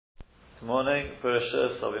Good morning,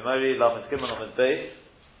 Parashas Avimari, Lamed Gimel, Lamed Beis.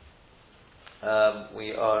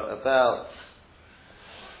 We are about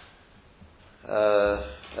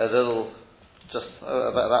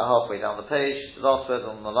about halfway down the page. The last word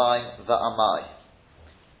on the line, Va'amai.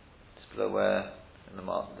 Just below where in the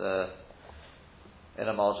margin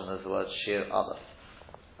there's the word Shir Aleph.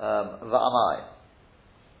 Va'amai.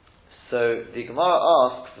 So the Gemara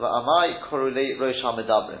asks, Va'amai korulei Rosh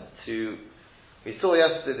HaMedabrim. We saw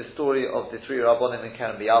yesterday the story of the three Rabbonim in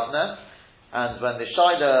Keren B'Yavneh, and when the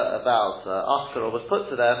Shaila about Achsara was put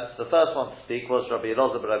to them, the first one to speak was Rabbi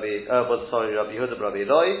Yehuda Rabbi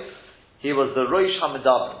Eloi. He was the Rosh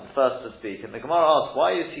HaMedabrim, the first to speak. And the Gemara asks,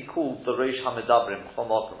 why is he called the Rosh HaMedabrim B'chol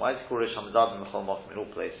Mokum? Why is he called Rosh HaMedabrim B'chol Mokum in all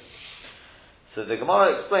places? So the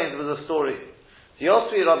Gemara explains there was a story. The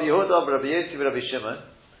Yosvi Rabbi Yehuda, Rabbi Yossi, Rabbi Shimon,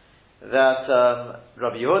 that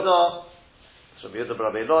Rabbi Yehuda, Rabbi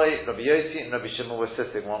Eloi, Rabbi Yossi, and Rabbi Shimon were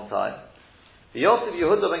sitting one time. The Yosef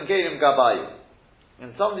Yehuda ben Gerim Gabayu,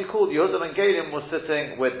 and somebody called Yehuda ben Gerim was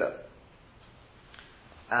sitting with them.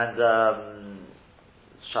 And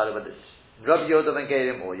Rabbi Yehuda ben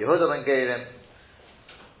Gerim or Yehuda ben Gerim,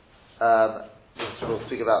 which we'll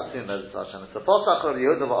speak about soon. It's a Posach Rabbi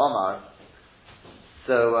Yehuda Omar.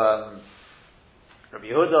 So Rabbi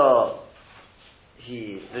Yehuda,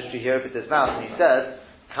 he literally opened his mouth and he said,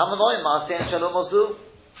 he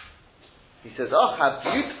says, oh, how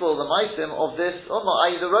beautiful the maisim of this ummah,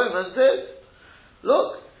 i.e. the Romans is.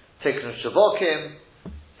 Look, Tiknu Shavokim,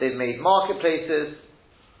 they've made marketplaces.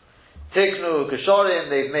 Tiknu Geshorim,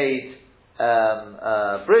 they've made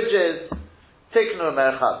bridges. Tiknu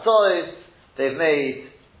Merchat Zois, they've made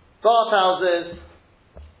bathhouses.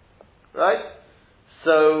 Right?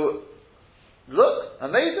 So, look,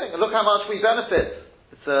 amazing. Look how much we benefit.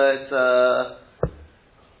 It's a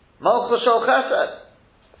Malchus Shal Chesed.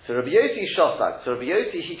 So Rabbi Yossi Shosak. So Rabbi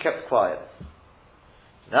Yossi, he kept quiet.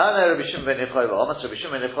 Now Rabbi Shimon ben Yochai, almost Rabbi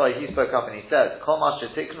Shimon ben Yochai, he spoke up and he said, Kol ma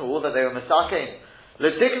shetiknu, all that they were misakein.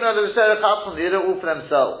 L'tiknu l'v'serech hatzon, they did it all for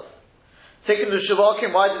themselves. Tiknu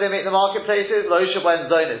l'shavakim, why did they make the marketplaces? Lo shabayin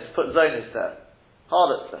zonis, put zonis there.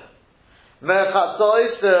 Harlots there. Merchat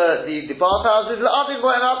zois, the bathhouses, l'adin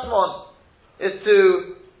goyen atzmon, is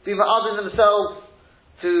to be ma'adin themselves,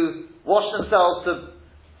 to wash themselves, to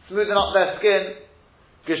smoothen up their skin.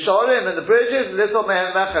 Geshorim and the bridges, little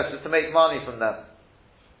mehem mechas, is to make money from them.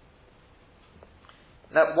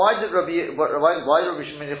 Now, why did Rabbi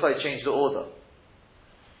Shimon Yochai change the order?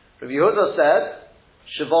 Rabbi Yehuda said,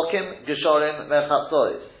 Shavokim, Geshorim,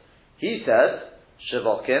 Merchatzois. He said,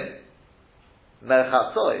 Shavokim,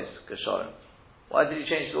 Merchatzois, Geshorim. Why did he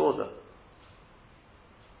change the order?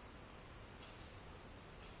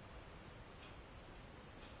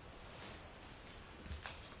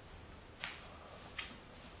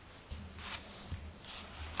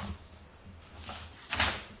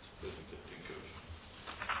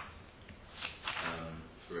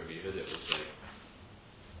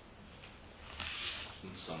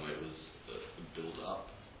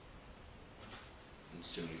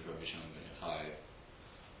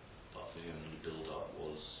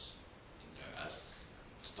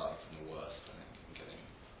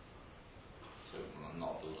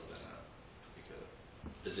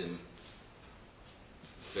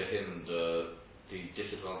 For him, the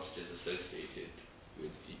disadvantages associated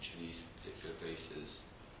with each of these particular places,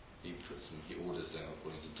 he orders them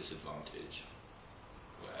according to disadvantage,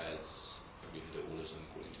 whereas Rabbi Yehuda orders them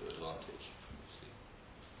according to advantage. Obviously.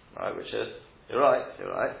 Right, which is you're right.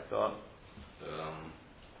 Go on.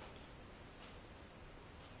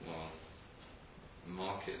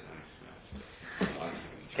 Market.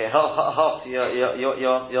 Okay,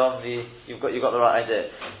 you're on the. You've got the right idea.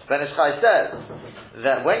 Ben Ish Chai says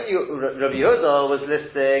that when Rabbi Yehuda was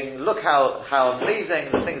listing, look how amazing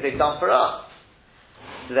the things they've done for us.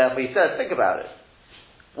 So then we said, think about it.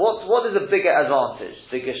 What is a bigger advantage,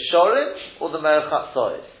 the Geshorim or the Merchat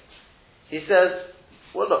Zois? He says,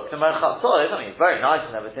 well, look, the Merchat Zois, I mean, it's very nice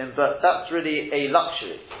and everything, but that's really a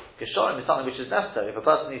luxury. Geshorim is something which is necessary. If a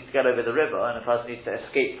person needs to get over the river and a person needs to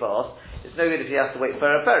escape fast, it's no good if he has to wait for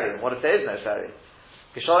a ferry. And what if there is no ferry?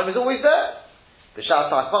 Geshorim is always there. B'shat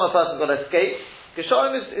ha'akon, a person got to escape.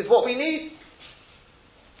 Geshorim is what we need.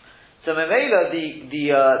 So Memela,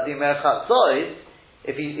 the Merchat Zois,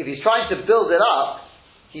 if he's trying to build it up,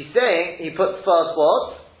 he's saying, he puts first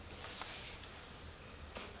what?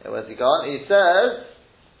 Where's he gone? He says,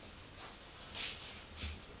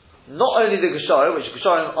 not only the Geshorim, which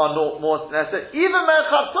Geshorim are more necessary, even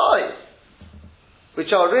Merchat Zois,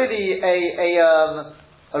 which are really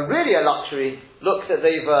a luxury. Look that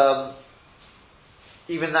they've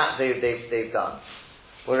done.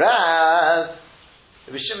 Whereas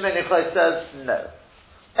Rabbi Shimon ben Yochai says, no.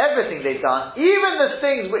 Everything they've done, even the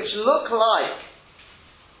things which look like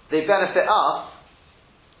they benefit us,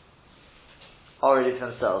 are already to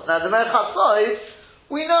themselves. Now, the Melech HaTzois,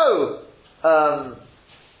 we know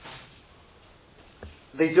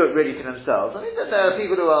they do it really for themselves. I mean, there are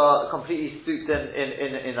people who are completely stooped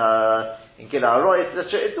in Gilui Arayos,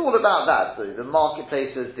 etc. It's all about that. So the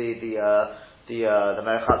marketplaces, the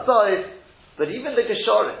Melech HaTzois, but even the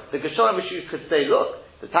Geshorim which you could say, look,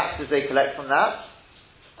 the taxes they collect from that,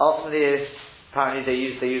 ultimately, apparently they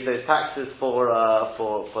use those taxes for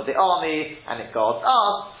the army, and it guards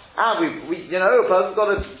us. And we a person's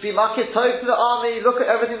got to be market tov to the army. Look at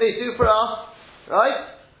everything they do for us,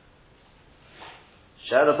 right?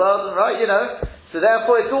 Share the burden, right? So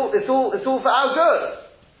therefore, it's all for our good.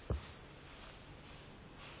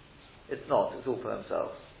 It's not. It's all for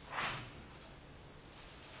themselves.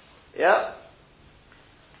 Yeah.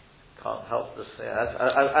 Can't help this. Yeah.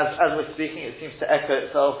 As we're speaking, it seems to echo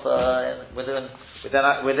itself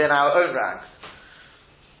within our own ranks.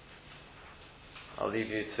 I'll leave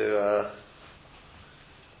you to.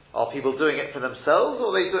 Are people doing it for themselves,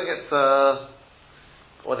 or are they doing it for?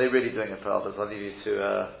 Or are they really doing it for others? I'll leave you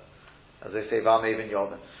to, as they say, V'amei ben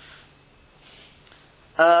Yovin.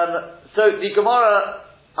 So the Gemara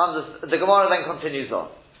then continues on.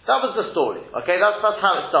 That was the story. Okay, that's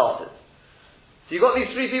how it started. So you've got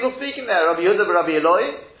these three people speaking there: Rabbi Yehuda, Rabbi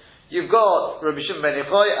Eloi. You've got Rabbi Shimon ben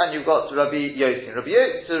Yochai, and you've got Rabbi Yossi. Rabbi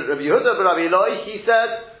Yehuda, Rabbi Eloi. He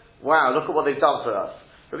said, "Wow, look at what they've done for us."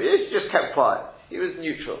 Rabbi Yossi just kept quiet. He was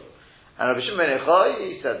neutral. And Rabbi Shimon ben Yochai,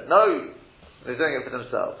 he said, "No, they're doing it for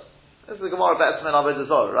themselves." This is the Gemara Be'etzim and Avodah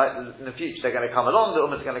Zarah, right? In the future, they're going to come along. The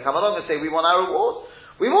Ummah is going to come along and say, "We want our reward.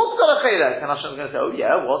 We've also got a chilek." And Hashem is going to say, "Oh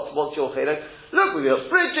yeah, what's your chilek? Look, we built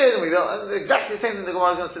bridges, and we built exactly the same thing the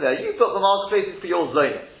Gemara is going to say there. You built the marketplaces for your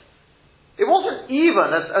zonis." It wasn't even,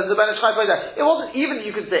 as the Ben Ish Chai pointed out, it wasn't even that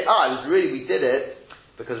you could say, it was really, we did it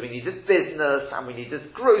because we needed business, and we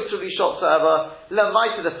needed grocery shops, whatever.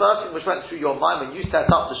 Lamaita, the first thing which went through your mind when you set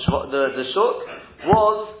up the shuk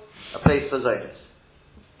was a place for zonis.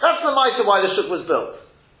 That's the mitzvah why the shuk was built.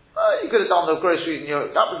 You could have done the groceries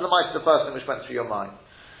that was the mitzvah, the first thing which went through your mind.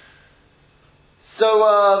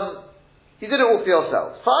 So, you did it all for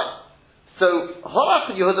yourself. Fine. So, Halach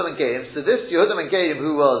and Yehuda and Geim, so this Yehuda and Geim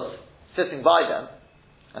who was sitting by them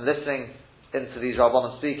and listening into these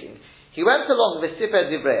Rabbanim speaking, he went along with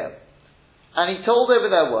Siped Divreim and he told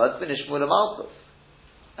over their words, V'nishmu Malchus.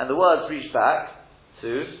 And the words reached back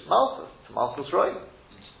to Malchus Roy.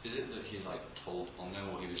 Is it that he told on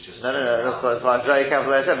them, or he was just... No, of course, I'm very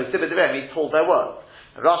careful what I said. With Siped Divreim, he told their words.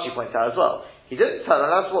 And Rashi points out as well. He didn't tell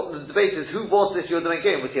them, that's what the debate is, who was this Yehuda and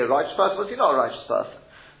Geim? Was he a righteous person? Was he not a righteous person?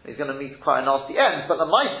 He's going to meet quite a nasty end, but the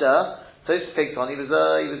Maisa, so to speak on, he was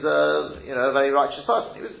a very righteous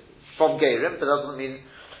person. He was from Geirim, but doesn't mean...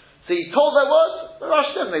 So he told their words,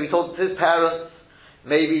 Rashi says, maybe he told it to his parents,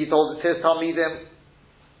 maybe he told it to his Talmidim.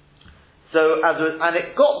 So, and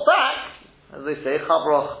it got back, as they say,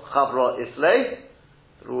 Chavra Islay,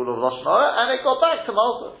 the rule of Lashon Hara, and it got back to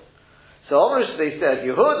Malchus. So Omrish, they said,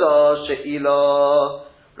 Yehuda She'ila,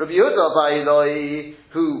 Rabbi Yehuda Ba'iloi,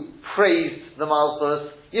 who praised the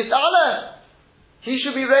Malchus, Yis'aleh, he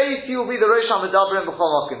should be raised, he will be the Rosh HaMedaber in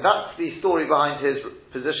B'chol Mokim. That's the story behind his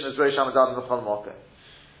position as Rosh HaMedaber in B'chol Mokim.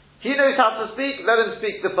 He knows how to speak, let him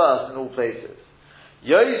speak the first in all places.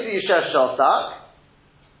 Yosi Shesh Shasak,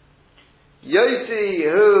 Yosi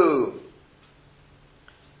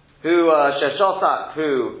who Sheshosak,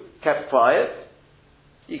 who kept quiet,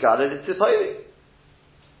 Yigadeh Tzipori.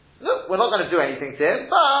 Look, we're not going to do anything to him,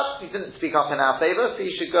 but he didn't speak up in our favour, so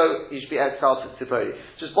he should be exiled to Tzipori.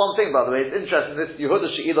 Just one thing, by the way, it's interesting, this Yehuda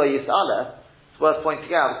She'ila Yis'aleh, it's worth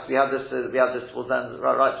pointing out, because we have this towards the end,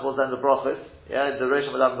 right towards the end of Brachos, the Rosh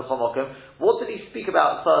HaMedaber B'chol Mokim. What did he speak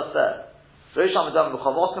about first there? Rosh HaMedaber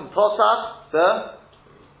B'chol Mokim, Tosach, the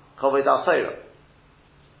Chovei Dal Torah.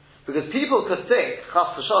 Because people could think,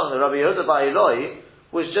 Chas V'Shalom, the Rabbi Yehuda Ba'iloi,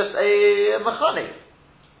 was just a mechanic.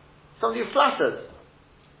 Somebody who flattered.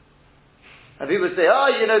 And people would say,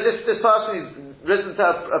 this person is risen to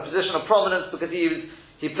a position of prominence because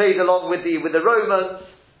he played along with the Romans.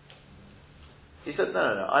 He said, no,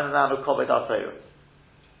 I'm a man of Koved HaTorah.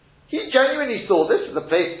 He genuinely saw this as a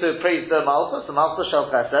place to praise the Malchus Shel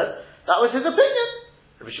Chesed. That was his opinion.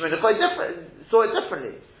 Rabbi Shimon saw it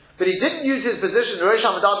differently. But he didn't use his position, Rosh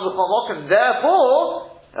HaMedaber B'chol Mokim,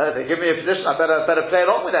 therefore, they give me a position, I better play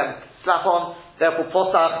along with them. Slap on, therefore,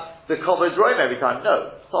 Posach, the Koved Roim every time.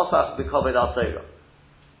 No. Posach, the Koved HaTorah.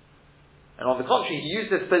 And on the contrary, he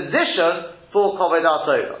used his position for Koved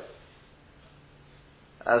HaTorah.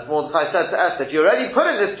 As Mordechai said to Esther, if you're already put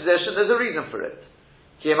in this position, there's a reason for it.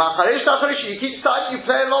 You keep starting, you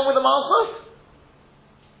play along with the Malchus.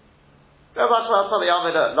 Go back to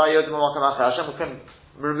Hashem can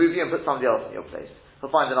remove you and put somebody else in your place. He'll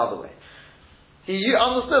find another way. He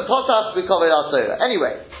understood Potas B'Kovei Asura.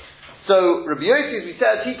 Anyway, so Rabbi Yossi, as we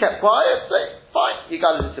said, he kept quiet, so fine, he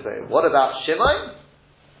got it into. What about Shimon?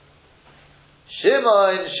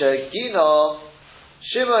 Shimon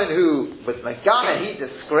who with Megana he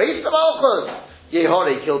disgraced the Malchus.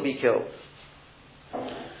 Yehori, he'll be killed.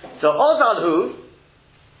 So Ozan who?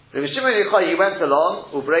 Rabbi Shimon Yochai, he went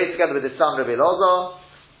along, Ubrei together with his son Rabbi Elazar,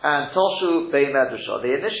 and Toshu Bei Medrash.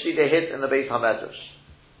 They hid in the Beis HaMedrash.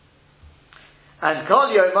 And Kol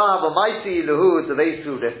Yomah B'Maisi Luhu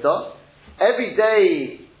Taveisu Rifta. Every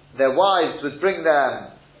day their wives would bring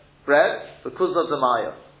them bread for Kuzla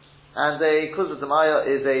Damaya. And a Kuzla Damaya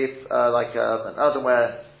is an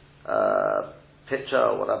earthenware pitcher,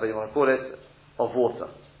 or whatever you want to call it, of water.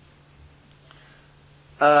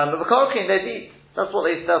 But B'Korkin they'd eat. That's what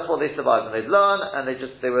they survived, and they'd learn, and the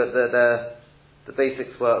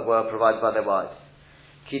basics were provided by their wives.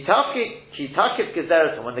 Kitakif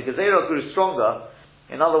Gezerah, when the Gezerah grew stronger,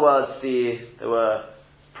 in other words, there were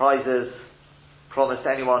prizes promised to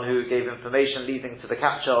anyone who gave information leading to the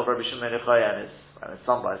capture of Rabbi Shimon Yochai and his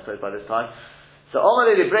son, I suppose, by this time. So Omar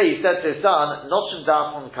Librei said to his son, Nochen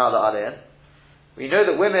Dafon Kala Alein. We know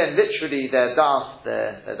that women, literally, their das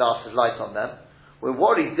is light on them. We're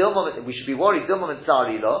worried, we should be worried,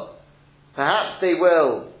 perhaps they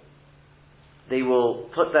will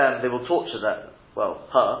torture them,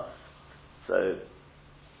 her. So,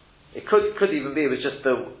 it could even be, it was just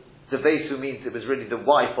the vase who means it was really the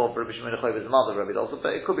wife of Rabbi Shimon Yochai's mother, Rabbi also,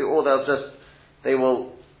 but it could be, or they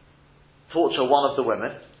will torture one of the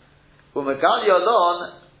women,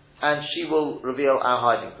 and she will reveal our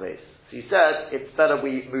hiding place. So he said, it's better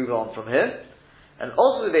we move on from here. And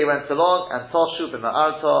also they went along and Toshu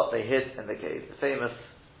b'Ma'arta, they hid in the cave, the famous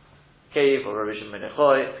cave of Rabbi Shimon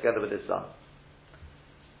Yochai, together with his son.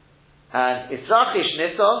 And Israchish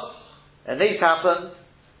Nisa, and this happened,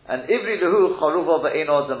 and Ivri Luhu Choruva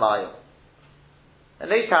Ba'eno Damayo.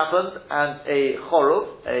 And this happened, and a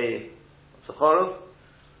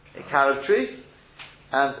carob tree,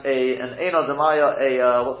 and an Eno Damayo,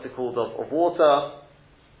 what's it called, of water,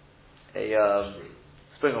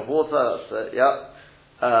 spring of water,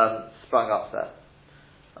 sprung up there.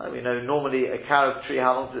 We know normally a carob tree,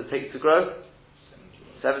 how long does it take to grow?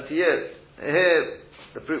 70 years. Here,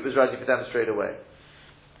 the fruit was ready for them straight away.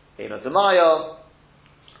 Eno Damayo,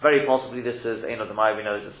 very possibly this is Eno Damayo, we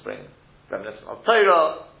know is a spring, reminiscent of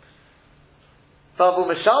Torah. Babu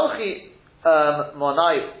Meshalchi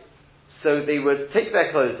Monayu, so they would take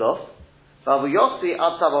their clothes off. Babu Yossi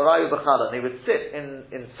Atavorayu B'Chala, they would sit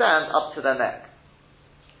in sand up to their neck.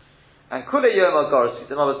 And Kule Yom Gorsi,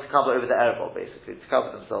 in order to cover over the Erev, basically, to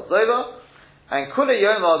cover themselves over. And Kule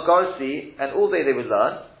Yom Gorsi, and all day they would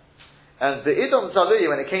learn. And the Idom Taluyi,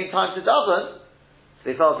 when it came time to daven,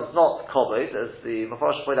 they felt it's not covered, as the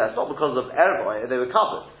Mepharsh pointed out, it's not because of Erev, they were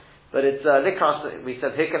covered. But it's Likras, we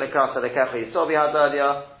said, Hikan Likras Alekecha Yisov we had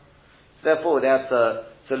earlier. Therefore, they had to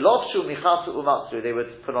Lovshu Michasu Umatsru, they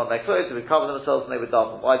would put on their clothes, they would cover themselves, and they would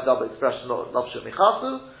daven. Why double expression, Lovshu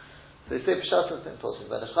Michasu? They say Pshat is impossible.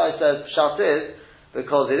 But the Chai says Pshat is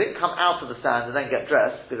because they didn't come out of the sand and then get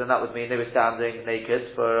dressed, because then that would mean they were standing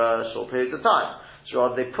naked for short periods of time. So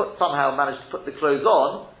rather they somehow managed to put the clothes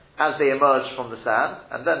on as they emerged from the sand,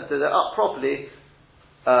 and then stood up properly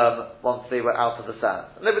once they were out of the sand.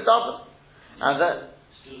 And they would daven. And then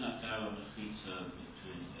still not our mechitza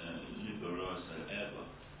between liberos and Eva.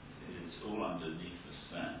 It's all underneath the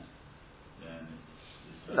sand.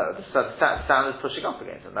 No, the sand is pushing up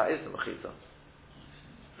against it. That is the mechitza.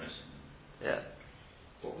 Yeah.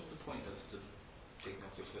 What was the point of taking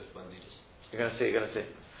off your clothes when they just... You're going to see.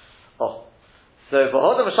 Oh. So,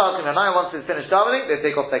 V'hodam Mashalkim Hanai, once they finish davening, they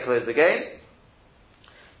take off their clothes again.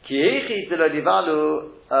 Kiyechi Dilodivalu,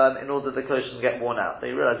 in order the clothes shouldn't get worn out.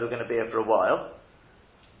 They realize we're going to be here for a while.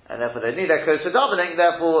 And therefore they need their clothes for davening,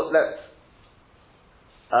 therefore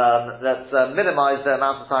let's minimize the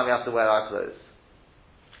amount of time we have to wear our clothes.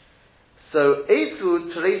 So,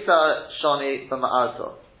 Eisu Teresa Shani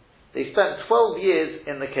B'Ma'arta. They spent 12 years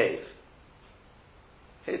in the cave.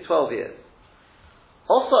 Okay, 12 years.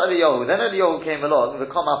 Also Eliyahu, then Eliyahu came along,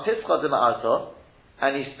 V'kama Pischa D'Ma'arta,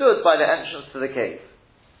 and he stood by the entrance to the cave.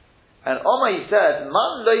 And Omar, he said,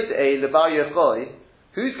 Man loid'ei le'Bar Yochai,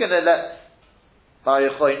 who's going to let Bar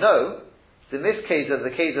Yochai know, so in this case, the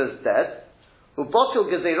Kaiser is dead, U'botil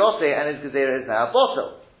Gezeirote, and his Gezeirah is now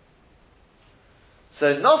botil. So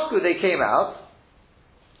Nofku, they came out,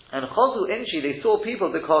 and Chozu Inchi, they saw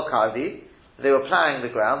people to call Kardi, they were ploughing the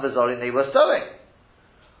ground, Vazorin, they were sowing.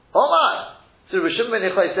 So Rishon ben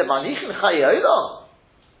Yochai said, Manichin Chaye Olam.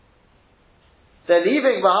 They're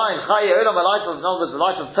leaving behind Chaye Olam, a life of, in other words, the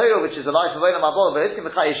life of Torah, which is the life of Olam Haba, V'Iskim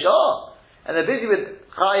Chaye Shah. And they're busy with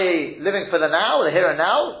Chaye, living for the now, the here and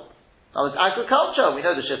now. Now it's agriculture. We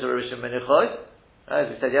know the Shita Rishon ben Yochai, as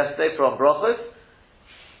we said yesterday from Brachos.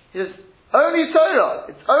 He says, only Torah.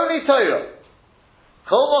 It's only Torah.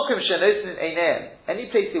 Kol Mokim Shenosin Eineim. Any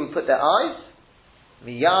place they would put their eyes,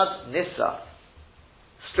 Miyad Nisa.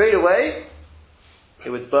 Straight away, it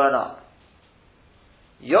would burn up.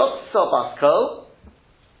 Yotza Baskol,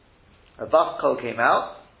 a Baskol came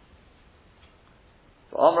out,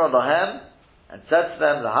 Amar Lahem, and said to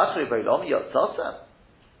them, Lahachri Beilam Yotzasem.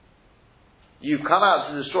 You come out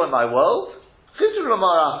to destroy my world?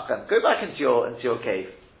 Go back into your cave.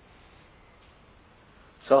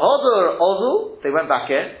 So Hodur Ozu, they went back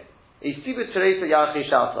in,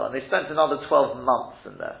 and they spent another 12 months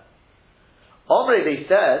in there. Omri, they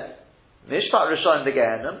said, Mishpat Rishonim the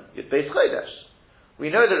Gehenim, Yud Beis Chodesh. We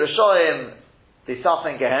know that Rishonim, they suffer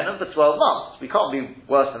in Gehenim for 12 months. We can't be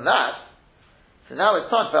worse than that. So now it's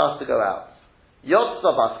time for us to go out.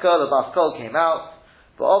 Yotza Baskol, the Baskol came out,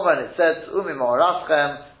 but Omri, it says, Umi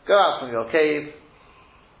Mo'araschem, go out from your cave.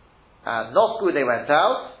 And Nosku, they went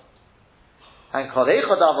out. And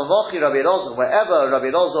wherever Rabbi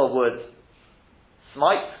Elazar would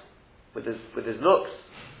smite with his looks,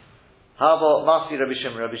 Hava Masi Rabbi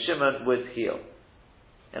Shimon would heal.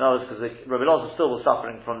 In other words, because Rabbi Elazar still was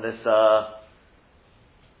suffering from this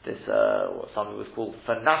what some people would call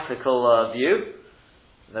fanatical view.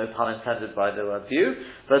 No pun intended by the word view.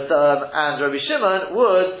 But and Rabbi Shimon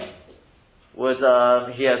would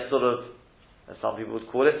he had sort of, as some people would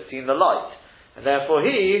call it, seen the light, and therefore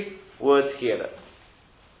he would heal it.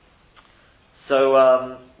 So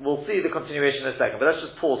we'll see the continuation in a second, but let's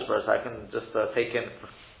just pause for a second, just take in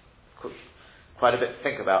quite a bit to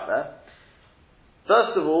think about there.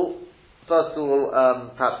 First of all,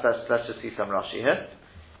 perhaps let's just see some Rashi here.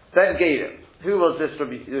 Ben Gerim. Who was this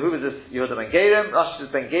Yehuda Ben Gerim? Rashi says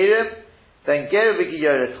Ben Gerim. Ben Gerim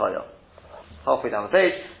v'Giyeret Chaya. Halfway down the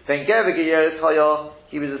page. Ben Gerim v'Giyeret Chaya.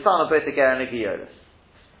 He was the son of both the Ger and the Giyeres.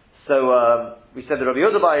 So we said that Rabbi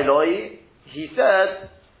Yehuda Bar Eloi, he said,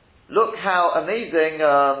 look how amazing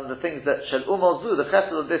the things that Shel Umozu, the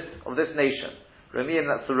chesed of this nation. Ramiyim,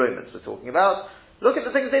 that's the Romans we're talking about. Look at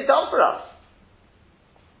the things they've done for us.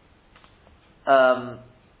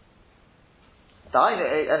 And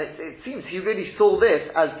it seems he really saw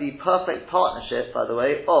this as the perfect partnership, by the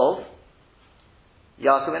way, of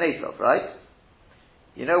Yaakov and Esav, right?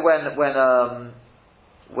 You know when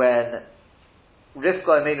Rivka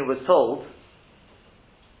Imenu was told,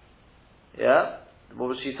 yeah, what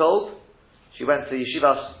was she told? She went to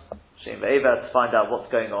Yeshivas Shem Ve'eva to find out what's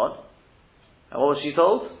going on. And what was she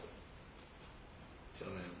told?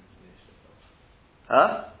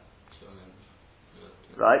 Huh?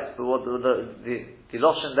 Right, but what the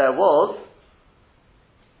Loshen there was,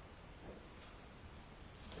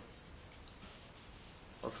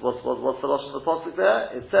 what's the Loshen of the Pasuk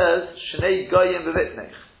there? It says, Shnei Goyim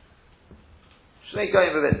B'vitnech. Shnei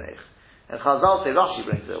Goyim B'vitnech. And Chazal say, Rashi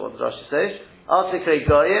brings it, what does Rashi say? Al Tikrei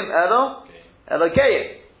Goyim Elo Goyim.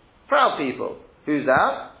 Proud people. Who's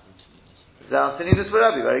that? The Antoninus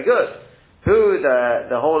V'Rabbi, very good. Who,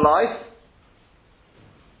 the whole life,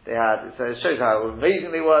 they had, so it shows how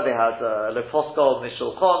amazing they were. They had Lefoskol,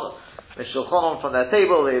 Mishul Chonon from their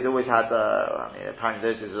table. They always had,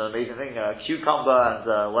 apparently this is an amazing thing, cucumber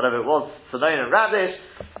and whatever it was, Sonon and radish.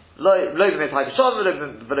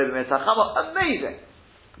 Amazing.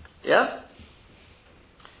 Yeah?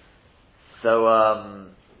 So,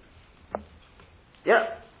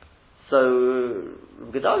 So,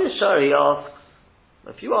 Gedalia Shari asks,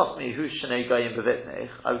 if you ask me who's Shnei Goyim B'vitnech,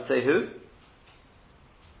 I would say who?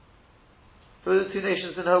 Who are the two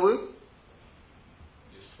nations in Hawu?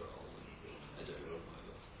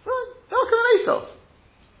 Yaakov and Esav.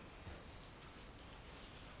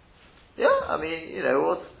 Yeah, I mean, you know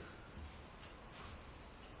what?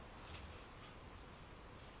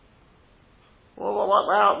 Well,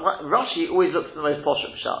 Rashi always looks at the most posh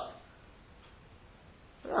pshat.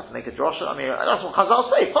 You have to make a drosha. I mean, that's what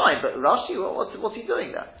Chazal say. Fine, but Rashi, what's he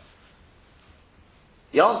doing there?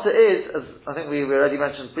 The answer is, as I think we already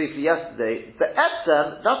mentioned briefly yesterday, the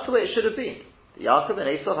Etzem, that's the way it should have been. Yaakov and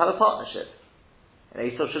Esav had a partnership.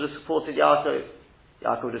 And Esav should have supported Yaakov.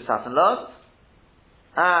 Yaakov would have sat and learned.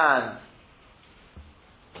 And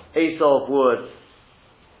Esav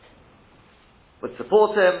would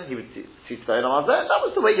support him. He would see Tzvei Olam Hazeh. That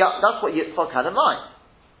was the way, that's what Yitzchak had in mind.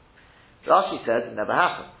 Rashi said it never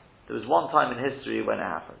happened. There was one time in history when it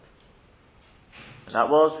happened. And that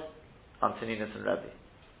was Antoninus and Rebbe.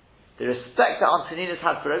 the respect that Antoninus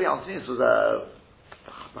had for Rabbi, Antoninus was the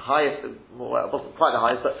highest, well, it wasn't quite the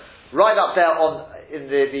highest, but right up there in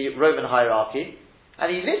the Roman hierarchy. And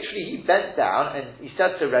he bent down and he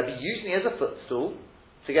said to Rabbi, use me as a footstool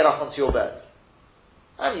to get up onto your bed.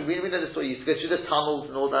 And we know the story. He used to go through the tunnels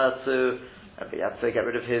in order to, he had to get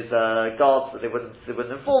rid of his guards so they wouldn't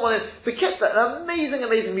inform on it. But kept that an amazing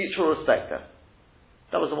mutual respect there.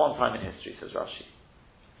 That was the one time in history, says Rashi.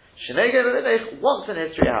 Once in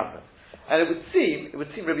history it happened. And it would seem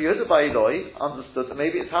Rabbi Yehuda Bar Ilai understood that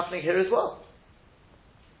maybe it's happening here as well.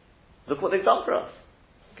 Look what they've done for us.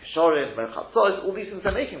 Keshorim, Merchatzos, all these things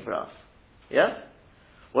they're making for us. Yeah?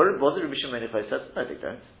 What did Rabbi Shimon Yochai said? No, they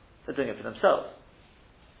don't. They're doing it for themselves.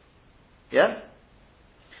 Yeah?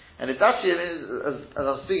 And it's actually, as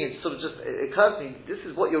I'm speaking, it occurs to me, this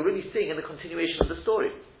is what you're really seeing in the continuation of the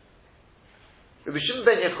story. Rabbi Shimon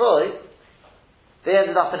ben Yochai, they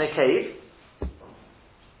ended up in a cave.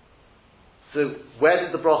 So where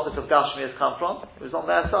did the brachos of Gashmias come from? It was on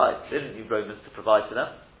their side. They didn't need Romans to provide to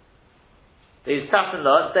them. They sat and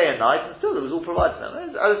learned day and night, and still it was all provided to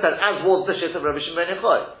them. As I said, as was the shit of Rabbi Shimon ben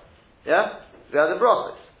Yochai. Yeah? We had the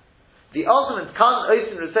brachos. The ultimate kan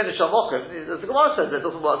oisin resein shalmochim, as the Gemara says, it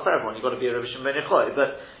doesn't work for everyone. You've got to be a Rabbi Shimon ben Yochai,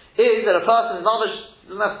 but is that a person is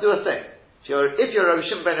mamish doesn't have to do a thing. If you're a Rabbi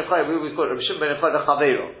Shimon ben Yochai, we always call it Rabbi Shimon ben Yochai the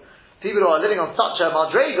Chaveiro. People who are living on such a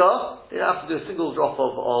madrega, they don't have to do a single drop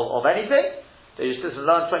of anything. They just sit and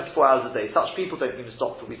learn 24 hours a day. Such people don't even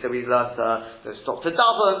stop. We say we learned to stop to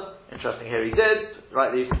daven. Interesting, here he did. Right,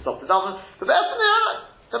 they used to stop to daven. But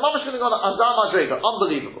they're mamish living on a azar madrega,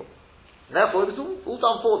 unbelievable. And therefore, it was all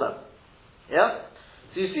done for them. Yeah.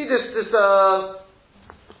 So you see, this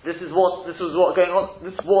was what going on.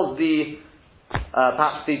 This was the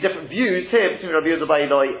perhaps the different views here between Rabbi Yehuda Bar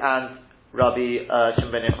Ilai and Rabbi Shimon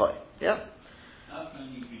ben Yochai. Yeah. How can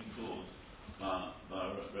you be taught by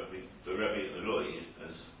Rabbi Eloi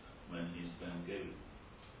as when he's Ben Gelu?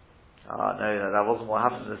 No, that wasn't what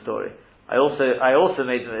happened in the story. I also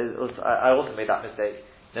made that mistake.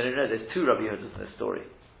 No, there's two Rabbi Yehudas in this story.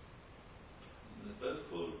 They're both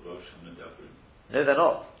called Rosh Hamidabrim. No, they're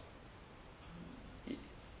not.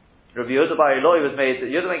 Rabbi Yehuda Bar Ilai was made.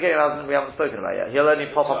 Yehuda ben Gelu we haven't spoken about yet. He'll only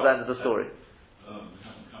pop up at the end of the story. We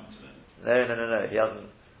haven't come to that. No, he hasn't.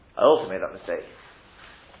 I also made that mistake.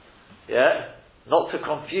 Yeah? Not to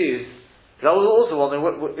confuse. Because I was also wondering,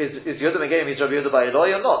 is Yehuda ben Gelu Rabbi Yehuda Bar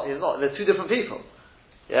Ilai or not? He's not. They're two different people.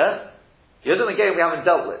 Yeah? Yehuda ben Gelu we haven't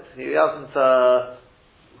dealt with. He hasn't,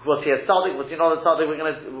 was he a tzaddik? Was he not a tzaddik?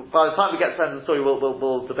 By the time we get to the end of the story,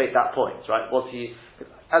 we'll debate that point, right? Was he,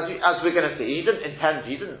 as we're going to see, he didn't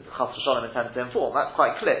Chas v'Shalom intend to inform. That's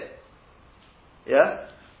quite clear.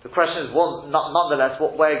 Yeah? The question is, nonetheless,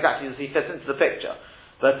 where exactly does he fit into the picture?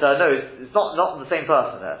 But no, it's not the same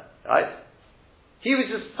person there, right? He was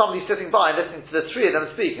just somebody sitting by and listening to the three of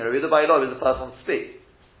them speak, and Rabbi Yehuda Bar Ilai was the first one to speak.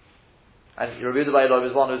 And Rabbi Yehuda Bar Ilai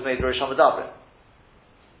was one who was made Rosh Hamidabrim.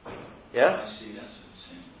 Yeah? I see, that's the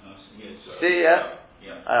same. Yes, See, yeah?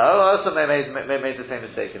 Yeah. I also made the same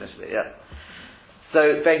mistake initially, yeah.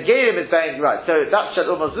 So, Ben Gerim is Ben, right, so that's Shad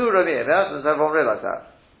Umazur Ramim, yeah? Does everyone realise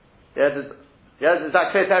that? Yeah, is that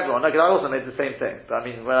clear to everyone? No, because I also made the same thing. But I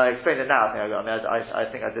mean, when I explained it now, I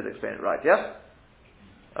think I did explain it right, yeah?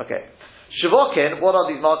 Okay. Shavokin, what are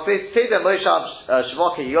these marketplaces? Say they're Moshav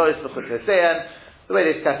Shavokin Yoris L'chut Hosein, the way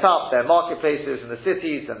they set up their marketplaces in the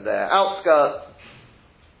cities and their outskirts,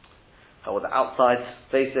 or the outside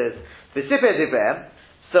places. V'sipeh Divrem.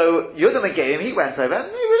 So Yehuda ben Gelu, he went over and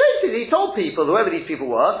he told people, whoever these people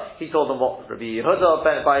were, he told them what Rabbi Yehuda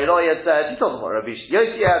ben Bar Ilai had said, he told them what Rabbi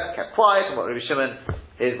Yossi had, kept quiet, and what Rabbi Shimon,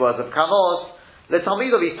 his words of Kamos. The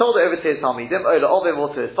Talmidim, he told it over to his Talmidim, Ola Ovim,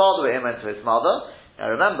 or to his father, him and to his mother. Now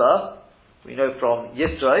remember, we know from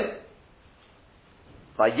Yisro,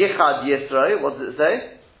 Vayichad Yisro, what does it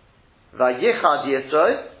say? Vayichad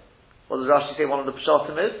Yisro, what does Rashi say one of the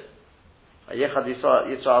Pshatim is? Vayichad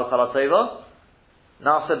Yisro al Kalatova.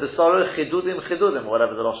 Nasa Besoro Chidudim,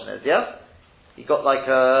 whatever the Lashon is, yeah? He got like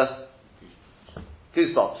a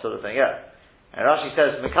goosebumps sort of thing, yeah. And Rashi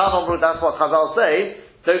says, Mekan Omru, that's what Chazal say,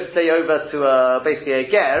 don't say over to basically a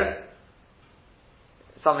ger,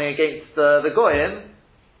 something against the Goyim.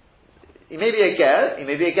 He may be a ger, he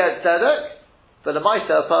may be a ger tzedek, but a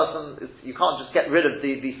Maisa, a person, you can't just get rid of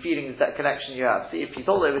the feelings, that connection you have. See, if he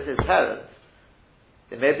told over to his parents,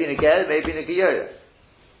 it may have been a ger, it may have been a geyoris.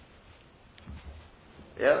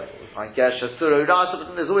 Yeah,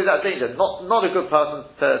 there's always that danger. Not a good person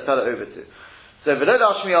to tell it over to. So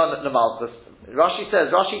Rashi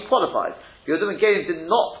says, Rashi qualifies. Yehuda ben Gelu did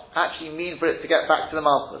not actually mean for it to get back to the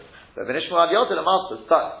Malchus. But as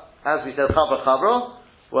we said, Chavra,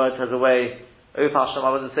 words has a way Of Hashem, I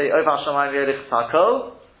wouldn't say, Of Hashem, I'm Yerich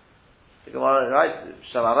Tako. The Gemara, right?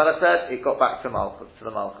 Shlomo HaMelech said, it got back to Malchus, to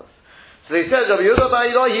the Malchus. So he says, Rabbi Yehuda Bar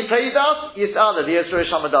Ilai, he praised us, Yis'ala, the Yisro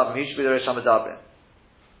Rish HaMadabrim, he should be the Rish HaMadabrim.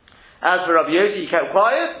 As for Rabbi Yossi, he kept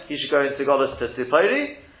quiet, he should go into Golos to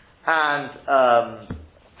Tzipori, and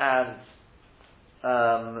as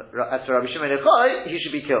for Rabbi Shimon Yochai, he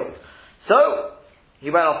should be killed. So, he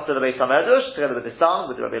went off to the Beis HaMedrash, together with his son,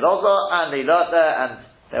 with Rabbi Elazar, and they learnt there, and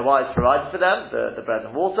their wives provided for them, the bread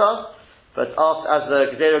and water. But as the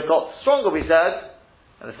Gezerah got stronger, we said,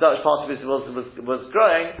 and the search party was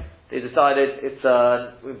growing, they decided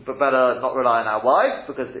we better not rely on our wives,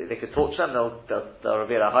 because they could torture them, they'll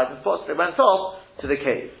reveal our hiding spots. They went off to the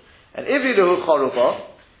cave. And Ivriluhu Charuba,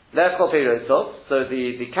 so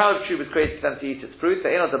the carob tree was created for them to eat its fruit, the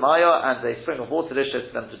Eno Damaya, and a spring of water delicious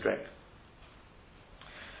for them to drink.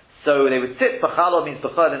 So they would sit, Bachalo means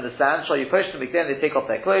Bachal in the sand, Shall you push them again, they take off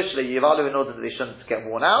their clothes, Shall Yivalu in order that they shouldn't get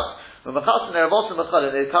worn out. When Bachal and Erevos and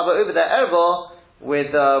Bachal, they cover over their Erevor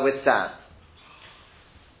with sand.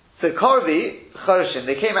 So Korvi, Chorshim,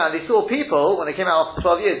 they came out and they saw people, when they came out after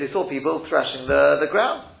 12 years, they saw people threshing the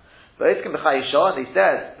ground. But Iskim B'chayishah, they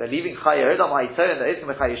said, they're leaving Chayah, Edom Ha'itah, and the Iskim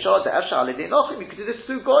B'chayishah, the Efsha Alidei Nochim, you could do this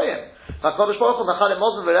through Goyim. HaKadosh Baruch Hu, Mechalim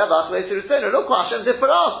Mozim V'Revach, Le'Sirutenu, look what Hashem did for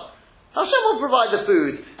us. Hashem will provide the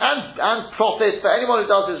food, and profit for anyone who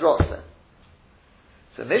does his rotzah.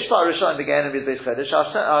 So Mishpah Rishon began in his Beis Chedesh,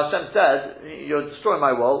 Hashem says, you're destroying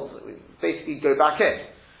my world, basically go back in.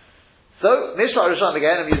 So, Mishpah Rishon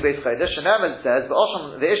began in his Beis Chedesh, and Aaron says,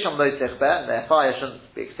 the Isham Lo Yitzcheh, and their fire shouldn't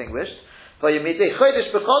be extinguished.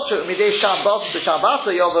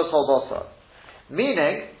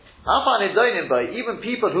 Meaning, even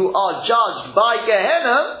people who are judged by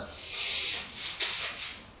Gehenna,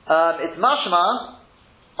 it's mashma,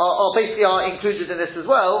 or basically are included in this as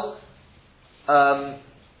well,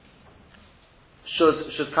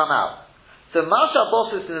 should come out. So Masha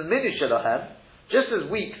Bosses in the Mini Shalahem, just as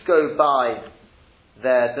weeks go by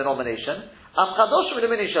their denomination, Af Chadoshim in the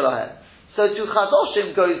Mini Shalahem. So to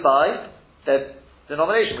Chadoshim goes by their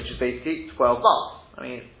denomination, which is basically 12 months. I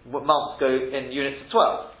mean, months go in units of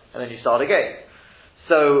 12, and then you start again.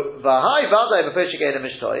 So, V'hai V'adai V'Poshe Gehenim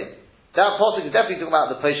Mishtoi, that passage is definitely talking about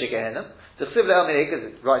the Poshe Gehenim. The Chsiv Le'el because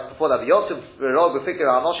it writes before that, V'yotiv V'rog V'fikir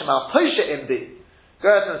Ha'anoshim Ha'Poshe Imdi. Go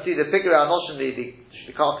out and see the Fikir Ha'anoshim, the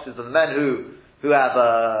carcasses of the men who have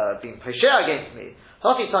been Poshe against me.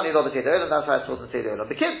 Haki Tani Lo B'Tei De'olam, that's how it's supposed to say De'olam.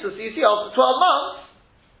 The kids, so you see, after 12 months,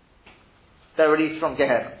 they're released from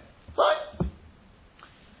Gehenna. Right?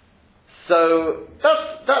 So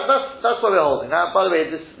that's what we're holding. Now, by the way,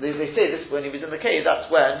 they say this when he was in the cave. That's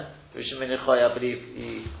when Rishon ben Yochai, I believe,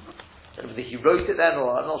 I don't know whether he wrote it then,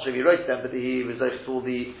 or I'm not sure if he wrote it then, but he was like all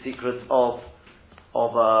the secrets of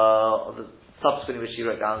the subsequently which he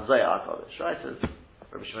wrote down Zohar HaKadosh, right? As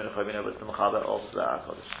Rabbi Shimon ben Yochai was the Mechaber of Zohar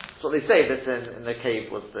HaKadosh. So they say that in the cave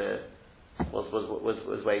was where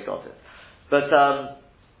he got it. But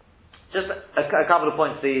just a couple of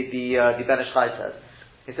points the Ben Ish Chai says.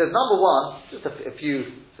 He says, number one, just a few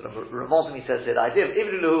sort of remarks he says here, the idea of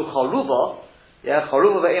Ivriluhu Charuba,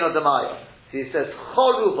 Charuba Ve'eno Damaya. So he says,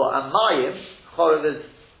 Charuba and Mayim, Charuba is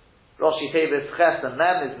Roshi Tevis Ches and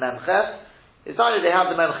Mem is Mem Ches. It's either they have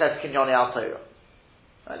the Mem Ches Kinyoni Al Torah.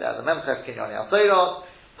 They have the Mem Ches Kinyoni Al Torah.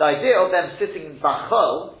 The idea of them sitting in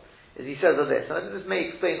Bachol is he says of this, and I think this may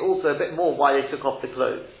explain also a bit more why they took off the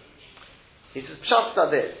clothes. He says,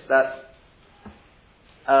 Pshat this, that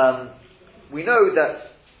we know that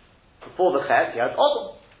before the Chet, you had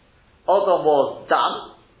Odom. Odom was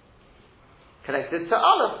Dam, connected to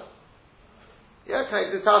Aleph.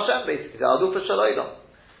 Connected to Hashem, basically, the Alufa Shaloidom.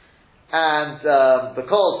 And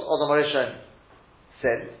because Odom Rishon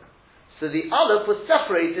sinned, so the Aleph was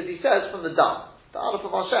separated, he says, from the Dam. The Aleph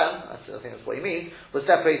of Hashem, I think that's what he means, was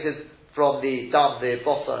separated from the Dam, the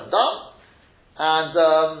Bossa and Dam. And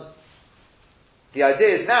the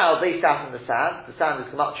idea is now they sat in the sand. The sand is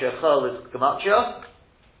Gematria, Chol is Gematria.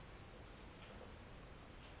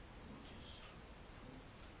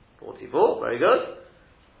 44, very good.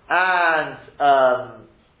 And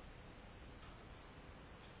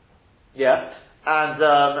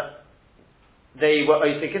they were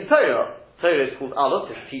Osik in Torah. Torah is called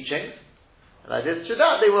Aleph, it's teachings. And I did through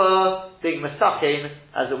that they were being Mesakin,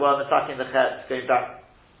 as it were, Mesakin the Chet, going back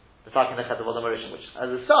Mesakin the Chet of Odom Rishon, which as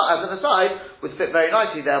an aside would fit very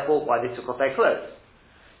nicely therefore why they took off their clothes.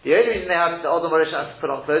 The only reason they had the Odom Rishon to put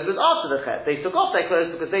on clothes was after the Chet. They took off their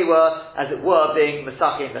clothes because they were, as it were, being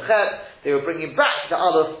Mesakin the Chet. They were bringing back the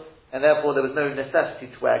Aleph, and therefore there was no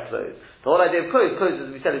necessity to wear clothes. The whole idea of clothes,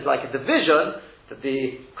 as we said, is like a division, that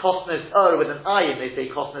the Kosnes with an ayin, they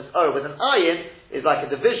say Kosnes with an ayin, is like a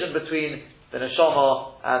division between the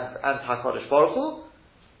Neshama and HaKadosh Baruch Hu.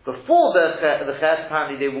 Before the Chet,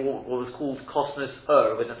 apparently they were what was called Kosnus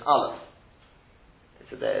with an Aleph.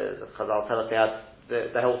 So the Chazal tell us they had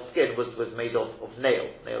the whole skin was made of nail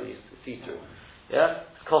used to see through. Yeah?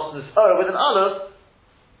 Kosnus with an Aleph.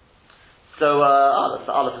 So Aleph,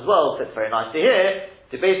 the Aleph as well fits very nicely here.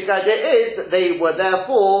 The basic idea is that they were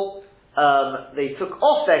therefore they took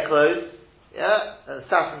off their clothes, and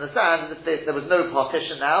sat in the sand. There was no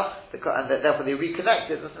partition now, and therefore they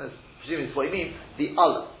reconnected. Presumably that's what he means. The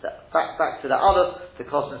Aleph, back to the Aleph, the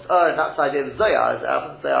Kosmos and that's the idea of Zoyar. As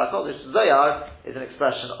often Zoyar is an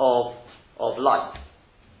expression of light.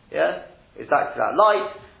 Yeah, it's back to that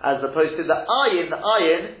light, as opposed to the ayin. The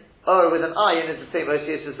ayin, with an ayin is the same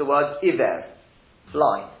association as the word iver,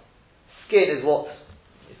 blind. Skin is what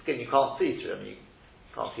skin you can't see through. I mean,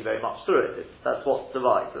 you can't see very much through it. That's what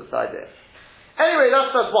divides. That's the idea. Anyway,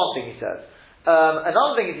 that's one thing he says.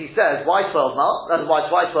 Another thing is he says, why 12 months? That's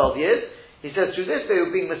why 12 years. He says through this they were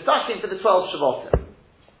being mistaken for the 12 Shavotim.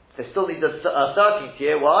 They still need the 13th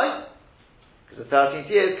year. Why? Because the 13th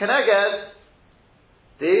year is Keneged,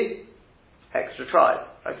 the extra tribe.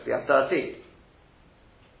 Right? Because we have 13.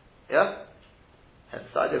 Yeah? Hence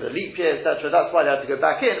the idea of the leap year, etc. That's why they had to go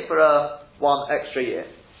back in for one extra year.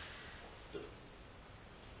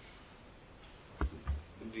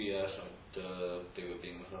 They were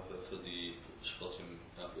being Mechapa for the Shvatim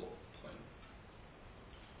at what point?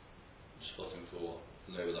 Shvatim for what?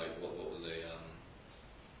 No, like what were they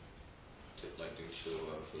doing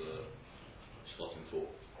for the Shvatim for?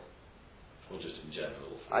 Or just in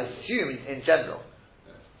general? I assume in general.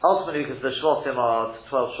 Yeah. Ultimately, because the Shvatim are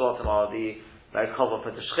 12 Shvatim are the Merkava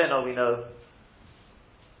for the Shechina, we know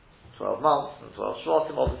 12 months and 12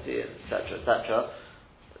 Shvatim, obviously, etc., etc.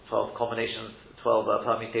 12 combinations. 12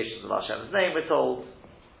 permutations of Hashem's name, we're told.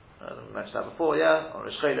 I mentioned that before, yeah? On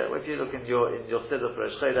Rosh Chodesh. If you look in your siddur for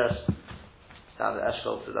Rosh Chodesh, down at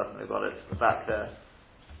Eshkol, so definitely got it back there.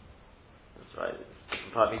 That's right.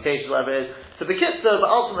 Permutations, whatever it is. So the Kitzur, but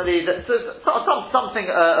ultimately, something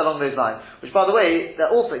along those lines. Which, by the way, that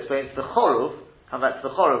also explains the Choruv, come back to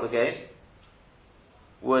the Choruv again,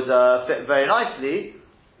 would fit very nicely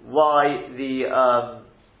why the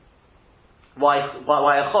why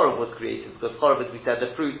a chorov was created, because chorov, as we said,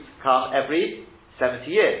 the fruits come every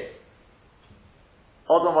 70 years.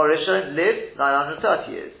 Odom Rishon lived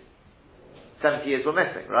 930 years. 70 years were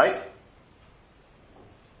missing, right?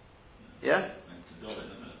 Yeah?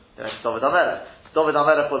 The next David HaMelech. David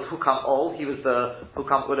HaMelech was Hukam Ol, he was the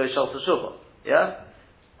Hukam Ulo Shel Teshuvah. Yeah?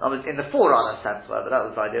 In the forerunner sense, whatever, that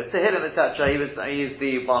was the idea. Tehillim, etc., he is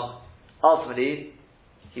the one, ultimately,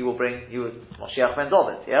 he was Moshiach ben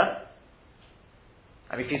David, yeah?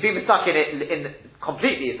 I mean, if he's been stuck in it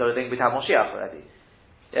completely, sort of thing, we'd have Moshiach already.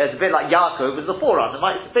 Yeah, it's a bit like Yaakov as the forerunner.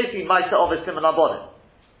 Basically, Maisa of a similar body.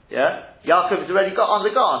 Yeah, Yaakov has already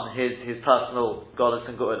undergone his personal Golus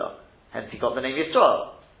and Geula. Hence, he got the name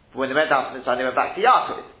Yisrael. But when they went out from this, they went back to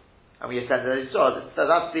Yaakov, and we ascended as Yisrael. So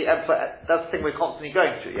that's the thing we're constantly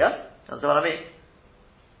going through. Yeah, you understand what I mean?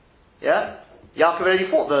 Yeah, Yaakov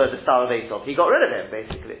already fought the star of Esau. He got rid of him,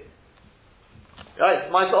 basically.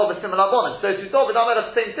 Right, might of a similar bonus. So to David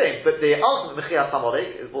HaMelech, the same thing, but the ultimate Mechias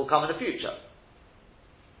HaMolek will come in the future.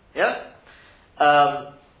 Yeah.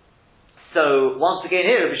 So once again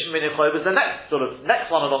here, Rabbi Shimon ben Yochai was the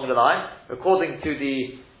next one along the line, according to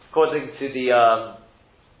the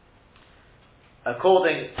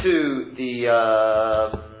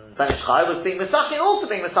Ben Ish Chai was being Mesakin, also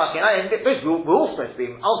being Mesakin. We're all supposed to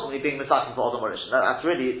be ultimately being Mesakin for Odom Rishon. That's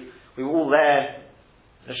really, we were all there.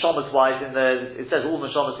 Neshamas wise, it says all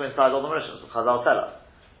Neshamas were inside Odom Rishon, so Chazal tell us.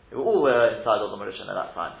 They were all inside Odom Rishon at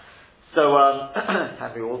that time. So,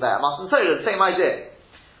 and we were all there. Matan Torah, the same idea.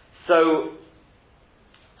 So,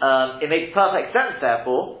 it makes perfect sense,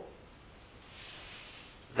 therefore,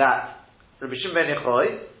 that Rabbi Shimon ben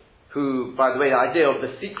Yochai, who, by the way, the idea of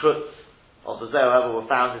the secrets of the Zohar were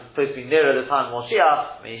found is supposed to be nearer the time of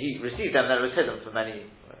Moshiach. I mean, he received them, then it was hidden for many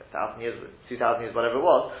 1,000 years, 2,000 years, whatever it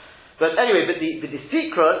was. But anyway, but the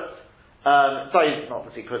secret, sorry, not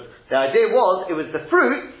the secret, the idea was, it was the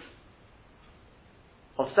fruits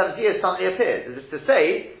of 70 years suddenly appeared. As if to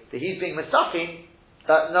say that he's being mistaken,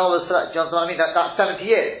 that no, do you understand what I mean? That's 70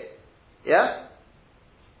 years. Yeah?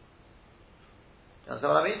 Do you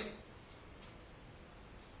understand what I mean?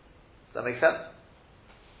 Does that make sense?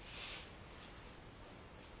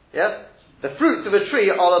 Yeah? The fruits of a tree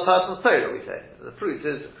are a person's Torah, we say. The fruits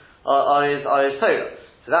are his Torah.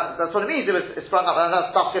 So that's what it means. It sprung up, and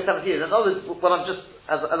that's after 70 years. In other words, what I'm just,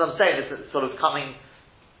 as I'm saying, it's sort of coming.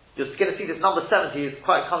 You're going to see this number 70 is it's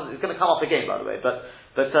going to come up again, by the way. But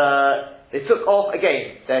they took off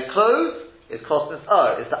again their clothes is Kosnas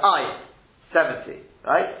it's the I, 70,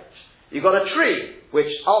 right? You've got a tree,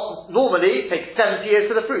 which normally takes 70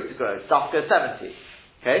 years for the fruit to grow, Safka 70,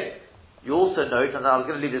 okay? You also note, and I was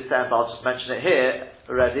going to leave this there, but I'll just mention it here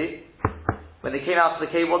already, when they came out of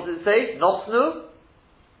the cave, what did it say? Nosnu?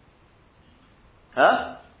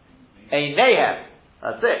 Huh? Einehem.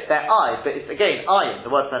 That's it, their eye, but it's again, ayin, the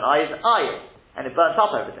word for an eye is ayin, and it burns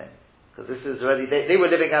up everything. Because this is already, they were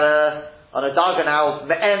living on a darga now,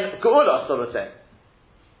 me'en ge'ula sort of thing.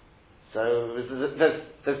 So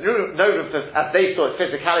there's no room for, as they saw it,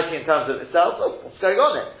 physicality in terms of itself. Oh, what's going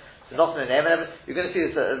on there? So not in the name, and you're going to see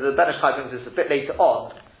this, the Ben Ish Chai brings this a bit later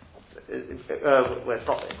on. Well, it's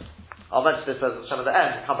not. I'll mention this at some of the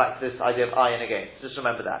end, come back to this idea of ayin again. Just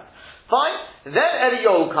remember that. Fine. And then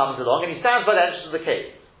Eliyahu comes along and he stands by the entrance of the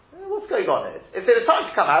cave. What's going on here? If there was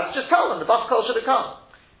time to come out, just tell them, the bus call should have come.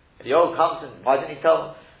 Eliyahu comes and why didn't he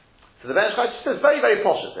tell them? So the Ben Ish Chai just says very, very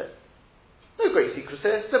posh at it. No great secret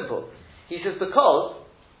here, simple. He says because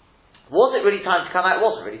was it really time to come out? It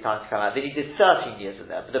wasn't really time to come out. Then he did 13 years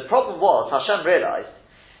in there. But the problem was, Hashem realized,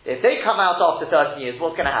 if they come out after 13 years,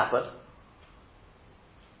 what's going to happen?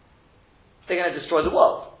 They're going to destroy the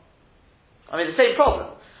world. I mean, the same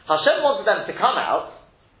problem. Hashem wanted them to come out,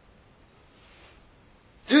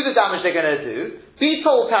 do the damage they're going to do, be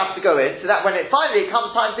told to have to go in, so that when it finally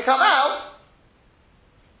comes time to come out,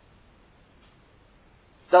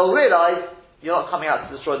 they'll realize you're not coming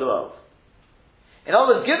out to destroy the world. In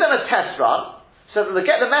other words, give them a test run, so that they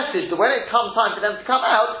get the message that when it comes time for them to come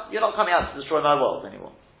out, you're not coming out to destroy my world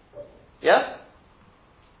anymore. Yeah?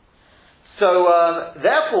 So,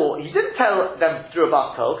 therefore, he didn't tell them through a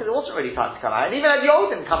bus toll, because it wasn't really time to come out. And even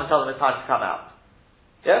Eliyahu didn't come and tell them it's time to come out.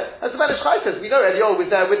 Yeah? As the Ben Ish Chai says, we know Eliyahu was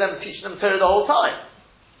there with them, teaching them Torah the whole time.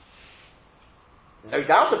 No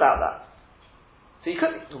doubt about that. So he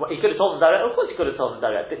could have told them direct, of course he could have told them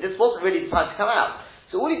direct, but this wasn't really the time to come out.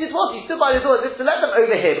 So all he did was, he stood by the door as if to let them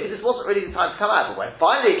over here, because this wasn't really the time to come out. But when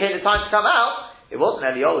finally it came the time to come out, it wasn't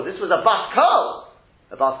Eliyahu, this was a bas kol.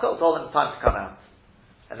 A bas kol told them it's time to come out.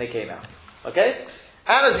 And they came out. Okay?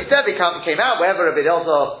 And as we said, they came out wherever Rabbi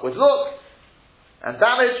Elazar would look, and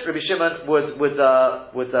damage, Rabbi Shimon would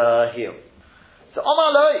heal. So Omar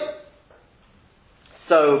Loi.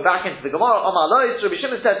 So back into the Gemara, Omar Loi, so Rabbi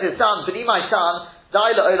Shimon said to his son, B'ni my son,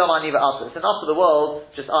 Dai la'olam ani v'atas. It's enough for the world,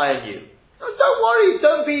 just I and you. No, don't worry,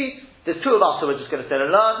 don't be, there's two of us who are just going to sit and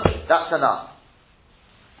learn, that's enough.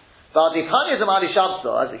 But the Tanya Zamali Shabbos,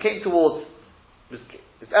 as it came towards,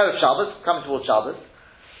 it's Erev Shabbos, coming towards Shabbos,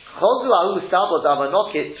 it's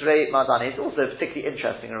also particularly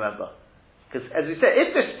interesting, remember. Because as we said,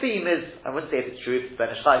 if this theme is, I wouldn't say if it's true, if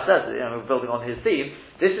Ben Ish Chai says it, we're building on his theme,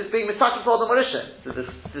 this is being Misaki for the Mauritian. So the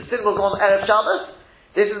sin will go on Erev Shabbos,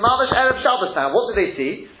 this is Mamash Erev Shabbos now. What do they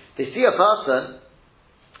see? They see a person,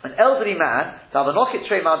 an elderly man,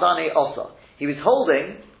 he was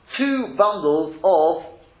holding 2 bundles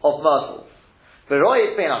of myrtles. And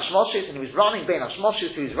he was running bein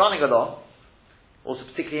hashmoshes, he was running along. Also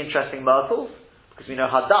particularly interesting myrtles, because we know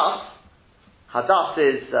Hadass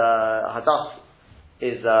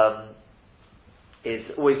is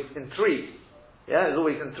always in 3. Yeah, it's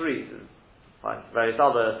always in 3. Fine, various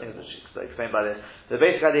other things which explained by this. The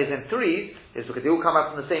basic idea is in 3 is because they all come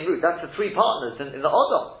out from the same root. That's the 3 partners in the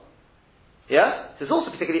Odom. Yeah? So it's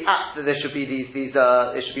also particularly apt that there should be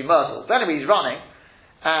there should be myrtles. So anyway, he's running,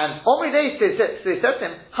 and Omri Day said to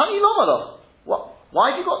him, Hani Lomaloch, what?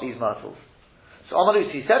 Why have you got these myrtles? So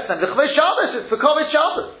Omri he said to them, L'chvei Shabbos, it's for Kovet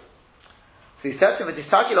Shabbos. So he said to him, wouldn't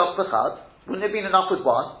it have been enough with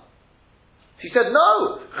one? So he said,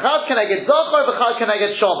 no, Chad can I get Zochar, Chad can I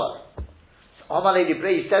get Shomer. Omar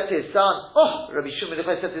Leibray said to his son, Rabbi Shimon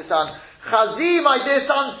said to his son, Chazi, my dear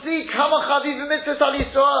son, see, Kama Chazi v'mitzvahs al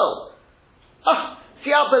Yisrael.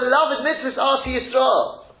 See how beloved mitzvahs are to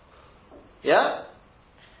Yisrael. Yeah?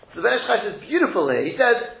 So the Ben Ish Chai says, beautiful here. He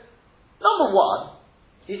says, number one,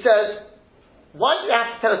 he says, why did he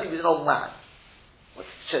have to tell us he was an old man?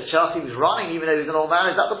 Chelsea was running even though he was an old man,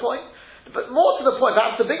 is that the point? But more to the point,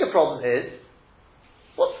 perhaps the bigger problem is,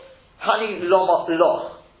 what's Hani Loma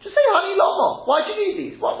Loch? Just say Hani Loma. Why do you need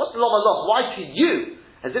these? What's Loma Loch? Why to you?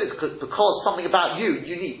 As if it's because something about you,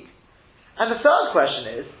 unique. And the third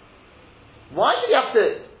question is, why did you have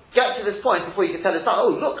to get to this point before you can tell his son,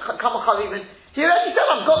 oh look, come on, even he already said,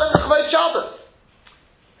 I've got them in the Chvod Shabbos.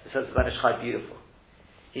 He says the Ben Ish Chai beautiful.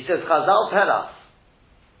 He says, Chazal tell us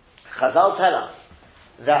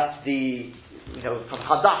that from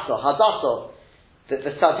Hadassah, the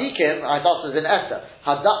tzaddikim, Hadassah is in Esther.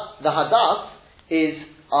 The Hadass is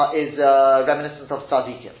reminiscent of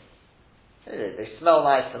tzaddikim. They smell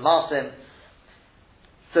nice, the masim.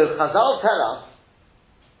 So Chazal tell us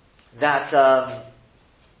that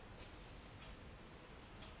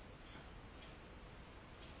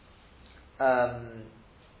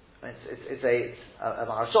it's a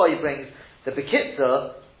Maharshal, he brings the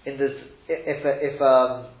Bekitza in this, if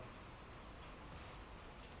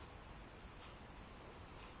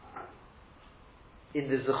in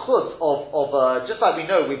the zechus of just like we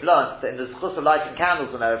know, we've learned that in the zechus of lighting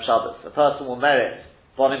candles on Erev Shabbos, a person will merit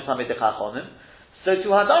bonim tamid chachonim. So to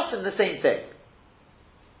Hadassim, the same thing,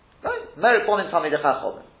 right? Merit bonim tamid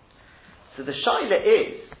chachonim. So the shaila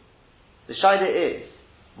is,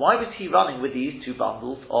 why was he running with these two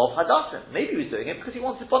bundles of Hadassim? Maybe he was doing it because he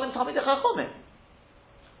wanted bonim tamid chachonim,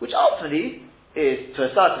 which ultimately is, to a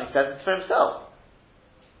certain extent, it's for himself.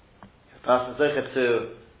 If a person is zocher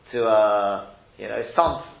to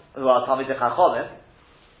sons who are Talmidei Chachamim,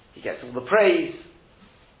 he gets all the praise.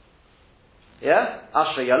 Yeah?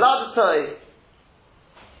 Ashrei Yaladatoi.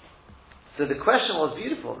 So the question was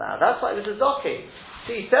beautiful now. That's why it was a zoking.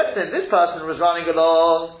 So he said to him, this person was running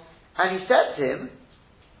along, and he said to him,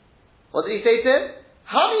 what did he say to him?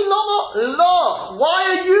 Hani lama loch, why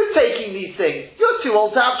are you taking these things? You're too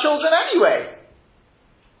old to have children anyway.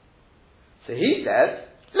 So he said,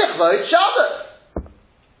 Lichvod Shabbos.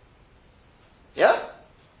 Yeah?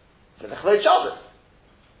 So Lechvod Shabbos.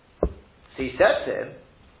 So he said to him,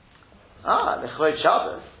 Lechvod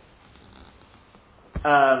Shabbos.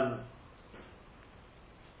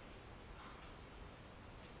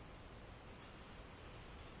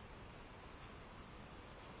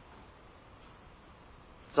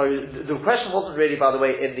 So the question wasn't really, by the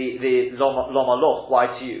way, in the Loma Loch, why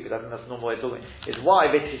to you? Because I think that's the normal way of talking. It's why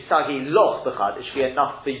V'tisagi Loch B'chad, it should be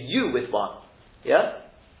enough for you with one. Yeah?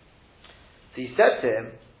 So he said to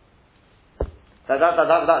him, that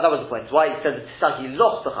was the point. It's why he said the Tisagi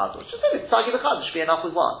Loch B'chad. Just say the Tisagi B'chad, it should be enough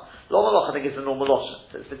with one. Loma Loch, I think is the normal Loch.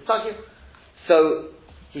 So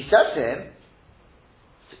he said to him,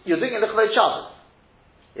 you're doing a Lechvod Shabbos.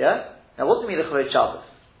 Yeah? Now what do you mean Lechvod Shabbos?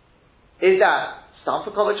 Is that Stam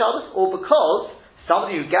for Kavod Shabbos, or because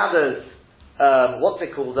somebody who gathers, what's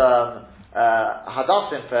it called,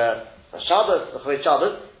 Hadassim for Shabbos, Lechvod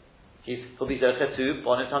Shabbos, he'll be Zocher to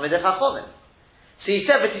Bonim Tamidei Chachamim. So he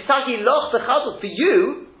said, V'tisagi loch b'chadol, for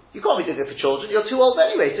you can't be doing it for children, you're too old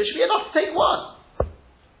anyway, so it should be enough to take one.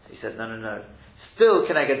 So he said, no. Still,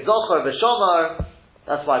 can I get Zocher v'shomar?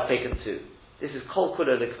 That's why I've taken two. This is Kol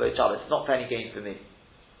Kula L'Kvod Shabbos, it's not for any gain for me.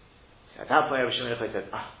 At that point, Rabbi Shimon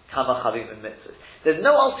said, Kama Chavim and Mitzvahs. There's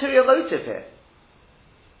no ulterior motive here.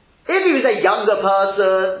 If he was a younger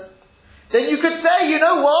person, then you could say, you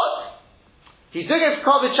know what? He's doing it for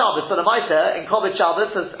Kavod Shabbos, for the Maisa, in Kavod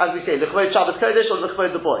Shabbos, as we say, L'Chvod Shabbos Kodesh or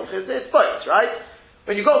L'Chvod the boy. It's both, right?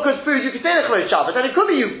 When you've got good food, you can say L'Chvod Shabbos, and it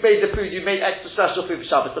could be you made the food, you made extra special food for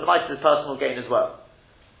Shabbos, but the Maisa is personal gain as well.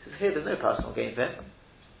 Because here there's no personal gain for him.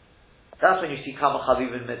 That's when you see Kama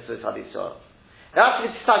Chavim and Mitzvahs Hadisah. That's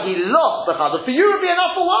V'tisagi Loch B'chadol. For you it would be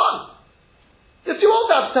enough for one. You're too old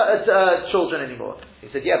to have children anymore. He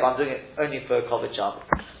said, yeah, but I'm doing it only for Kavod Shabbos.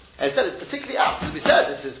 And he said it's particularly apt, as we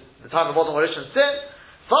said, this is the time of modern Rishon sin.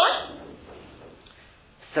 Fine.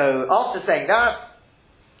 So after saying that,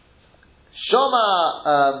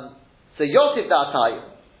 Shoma, so Yosef Da'atayu.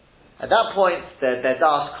 At that point, their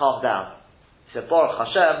das calmed down. He said, Baruch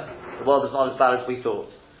Hashem, the world is not as bad as we thought.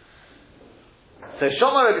 So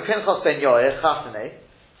Shoma Rabbi Pinchas ben Yoeh, Chassaneh.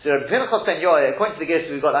 So Rabbi Pinchas ben Yoeh, according to the Gesa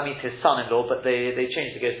we've got, that means his son-in-law, but they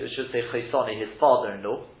changed the Gesa, it should say Chesoni, his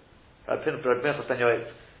father-in-law. Rabbi Pinchas ben Yoeh,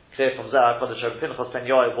 it's clear from Zerah, but Rabbi Pinchas ben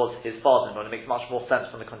Yoeh was his father-in-law, and it makes much more sense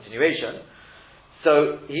from the continuation.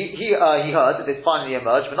 So he heard that this finally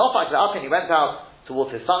emerged, but not like that, and he went out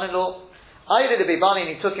towards his son-in-law. Ayri the Bibani,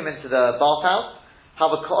 and he took him into the bathhouse.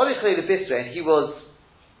 Have a Ka'olichle the Bistre, and he was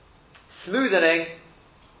smoothening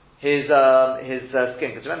his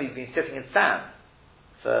skin, because remember he's been sitting in sand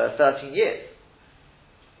for 13 years.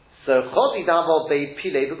 So Chodi Davo Bei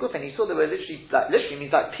Pile B'Guf, and he saw there were literally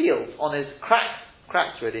means like peels on his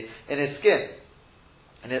cracks really, in his skin,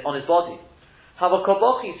 on his body.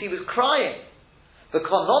 Havakobochis, he was crying.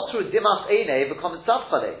 Because not through Dimas Eine, become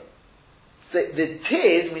Tzavchale. So the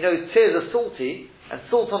tears, we know tears are salty, and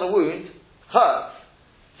salt on a wound hurts.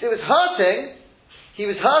 So it was hurting, he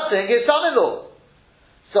was hurting his son-in-law.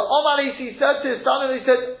 So Omar he said to his son-in-law, he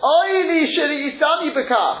said, Oili shiri yisani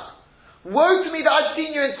bekach. Woe to me that I've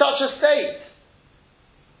seen you in such a state.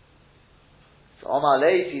 So Omar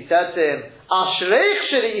he said to him, Ashreich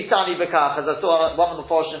shiri yisani bekach. As I saw one of the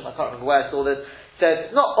portions, I can't remember where I saw this,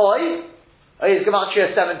 said, not Oi, it's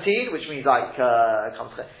Gematria 17, which means like,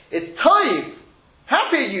 it's Toiv.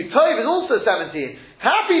 Happy are you. Toiv is also 17.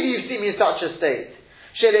 Happy that you've seen me in such a state.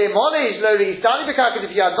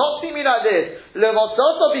 If you had not seen me like this,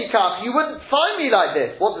 you wouldn't find me like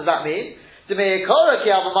this. What does that mean? Because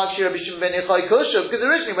originally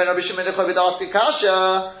when Rabbi Shimon ben Yochai would ask a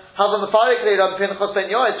kasha, Rabbi Pinchas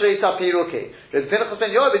ben Yochai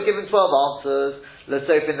would give him 12 answers. Let's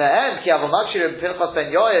say in the end, Rabbi Pinchas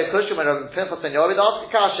ben Yochai would ask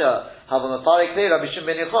a kasha, Rabbi Shimon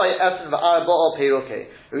ben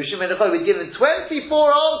Yochai would give him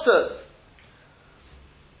 24 answers.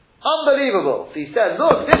 Unbelievable. So he said,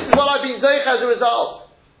 look, this is what I've been doing as a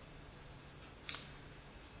result.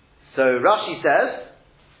 So Rashi says,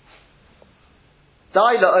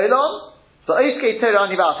 Dai la'olam, v'oiskei Torah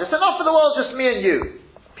anivat. It's enough for the world, just me and you.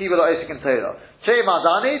 People are osik in Torah. Trei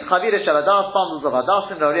madani, chavira shaladas, bundles of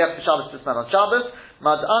hadasim, l'oriach b'Shabbos to smell on Shabbos.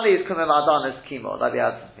 Madani is kumim madanis kimo. Like we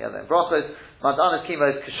had in Brachos. Madanis kimo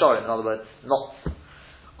is kishorim, in other words, knots.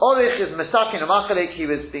 Orich is mesakin umachalik, he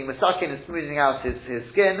was being mesakin and smoothing out his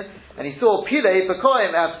skin, and he saw pilei,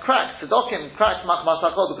 pekoim, had cracks, sedokim, cracks,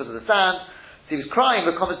 masachol, because of the sand. So he was crying,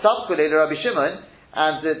 Rabbi Shimon,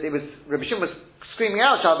 and Rabbi Shimon was screaming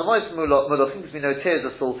out, because we know tears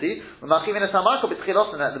are salty. At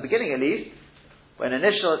the beginning at least, when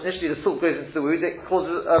initially the salt goes into the wound, it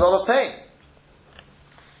causes a lot of pain.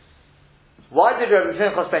 Why did Rabbi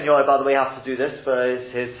Pinchas ben Yochai, by the way, have to do this for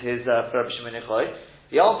Rabbi Shimon Yochai?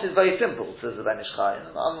 The answer is very simple, says the Ben Ish Chai.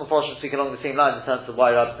 I'm unfortunately speaking along the same lines in terms of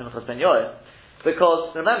why Rabbi Pinchas ben Yochai.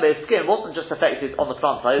 Because remember, his skin wasn't just affected on the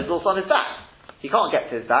front side, it was also on his back. He can't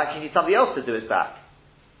get to his back, he needs somebody else to do his back.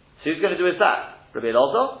 So who's going to do his back? Rabbi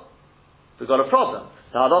Elazar? We've got a problem.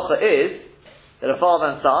 The halacha is that a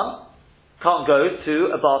father and son can't go to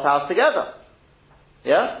a bathhouse together.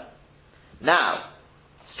 Yeah? Now,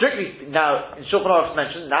 in Shulchan Aruch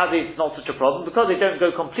mentioned, nowadays it's not such a problem because they don't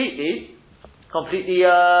go completely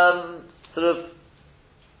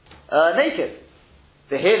naked.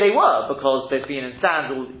 So here they were, because they'd been in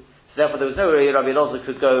sandals, so therefore there was no way Rabbi Elazar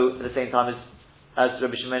could go at the same time as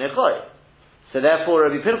Rabbi Shimon Yochai. So therefore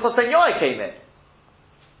Rabbi Pinchas ben Yochai came in.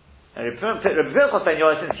 And Rabbi Pinchas ben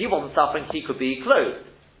Yochai, since he wasn't suffering, he could be clothed.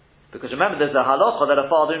 Because remember, there's a halacha that a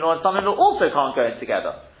father-in-law and son-in-law also can't go in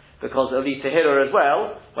together. Because of the Tehillah as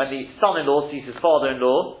well, when the son-in-law sees his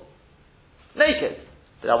father-in-law naked.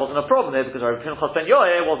 But that wasn't a problem there, because Rabbi Pinchas ben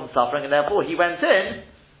Yochai wasn't suffering, and therefore he went in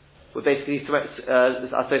with basically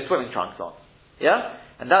swimming trunks on. Yeah?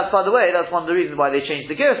 And that's, by the way, that's one of the reasons why they changed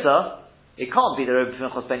the girsa. It can't be that Rabbi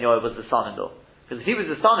Pinchas ben Yochai was the son-in-law. Because if he was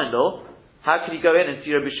the son-in-law, how could he go in and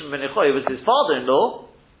see Rabbi Shimon ben Yochai was his father-in-law?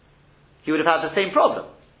 He would have had the same problem.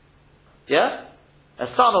 Yeah? A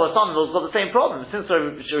son or a son-in-law has got the same problem. Since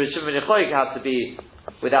Rabbi Shimon ben Yochai had to be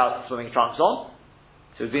without swimming trunks on,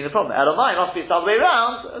 so it would be the problem. Elamai must be the other way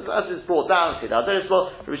around, as is brought down. See that.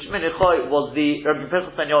 Rabbi Shimon ben Yochai Rabbi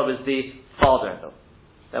Pinchas ben Yochai was the father-in-law.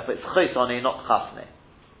 Therefore it's chesoni, not chasne.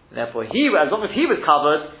 And therefore as long as he was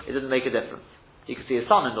covered, it didn't make a difference. He could see his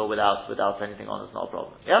son-in-law without anything on, it's not a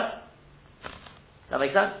problem. Yeah? That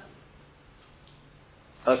make sense?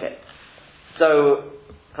 Okay. So,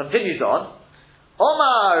 continues on.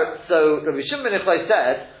 Omar, so Rabbi Shimon ben Yochai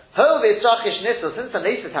said, since a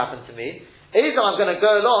nasis happened to me, I'm going to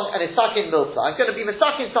go along and isakin milsa. I'm going to be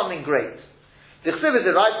misakin something great. The Chsiv is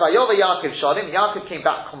right, Vayova Yaakov Shalim, Yaakov came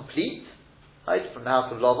back complete, right, from the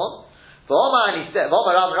house of Lavan. And he said,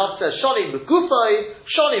 Rav says, Shalim b'gufay,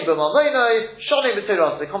 Shalim b'mamonoi, Shalim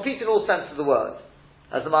b'teros. They complete in all sense of the word.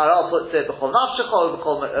 As the Maharal puts it, B'chol nafshecho,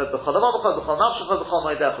 B'chol nafshecho, B'chol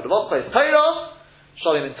moedecho. The B'chol is teros,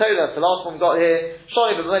 Shalim in Torah, that's the last one we got here.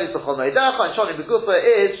 Shalim b'mamonoi is B'chol moedecho, and Shalim b'gufay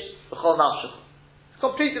is B'chol nafshecho.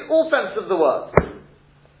 Complete in all sense of the word.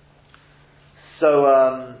 So,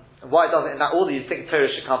 why doesn't it in that order? You'd think Torah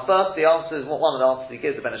should come first. The answer is, one of the answers he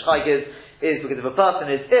gives, the Ben Ish Chai gives, is because if a person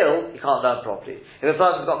is ill, he can't learn properly. If a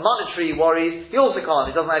person's got monetary worries, he also can't.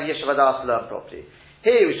 He doesn't have Yeshiv Hadas to learn properly.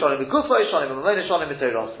 Here he's Shalim b'Gufo, Shalim b'Mamona, Shalim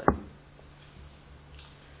b'Torah.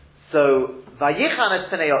 So, Vayichan et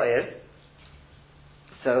Pnei Yo'ir.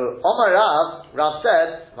 So, Omar Rav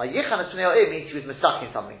said, Vayichan et Pnei Yo'ir means he was misaking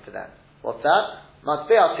something for them. What's that?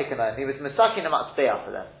 Matzbeah Tikkanah. He was misaking a Matzbeah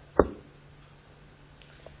for them.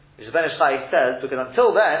 Which the Ben Ish Chai says, because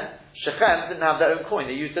until then, Shechem didn't have their own coin.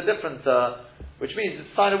 They used a different, which means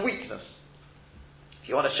it's a sign of weakness. If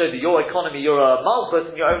you want to show that your economy, you're a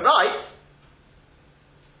malchus in your own right,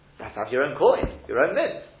 you have to have your own coin, your own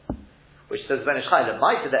mint. Which says Ben Ish Chai, the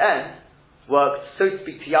might at the end worked, so to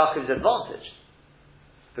speak, to Yaakov's advantage.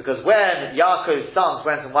 Because when Yaakov's sons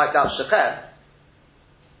went and wiped out Shechem,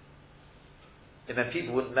 it meant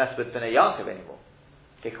people wouldn't mess with Bnei Yaakov anymore.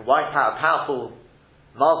 They could wipe out a powerful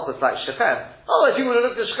Malchus like Shechem. Oh, if you would have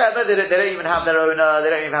looked at Shechem, no, they don't even have their own. They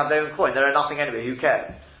don't even have their own coin. They own nothing anyway. Who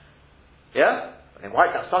cares? Yeah. And in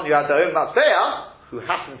White Son, you had their own Matzbeah, who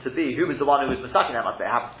happened to be who was the one who was Masakin that Matzbeah.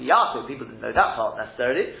 Happened to be Yaakov. People didn't know that part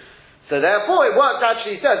necessarily. So therefore, it worked.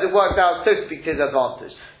 Actually, he says it worked out, so to speak, to his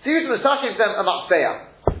advantage. So he was Masakin them a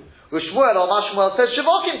Matzbeah. Which Shmuel or Mashmuel says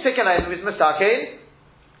Shavokim Tikkanim with Masakin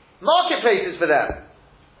marketplaces for them.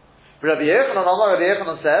 Rabbi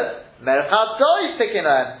Yochanan says Merchat Zoy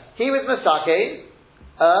Tikkanim. He was Masakin.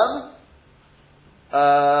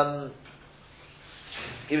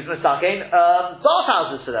 He was Masakin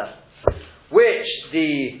bathhouses for them, which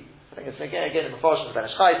I think it's again in the Mephoshim of Ben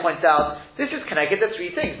Ish Chai points out. This is connected to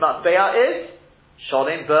three things. Matzbeah is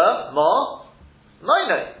Sholim Ber Mo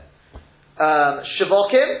Moino.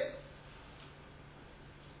 Shavokim.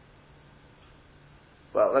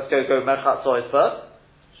 Well, let's go Merchat Zoy first.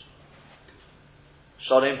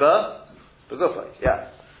 Sholim Ber Begufay. Yeah.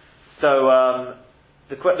 So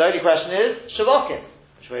the only question is Shavokim.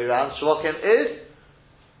 Which way around? Shavokim is.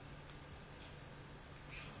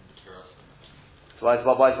 So why is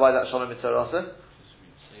that Shalom Mitzvah? Because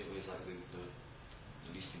we'd say it was like the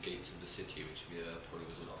eastern gates of the city, which probably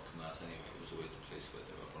was a lot of commerce anyway. It was always the place where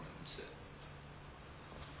the Rabbanim would sit.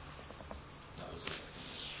 That was the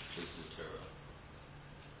place of Torah.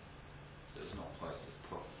 So it's not quite the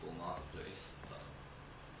proper full marketplace.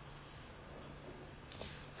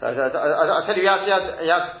 So I'll tell you, he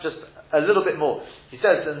has just a little bit more. He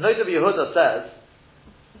says, the Noda Yehuda says,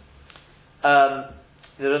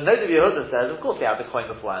 the Noda Yehuda says, of course they had the coin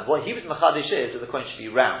beforehand. What he was Machadish is that the coin should be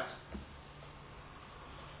round.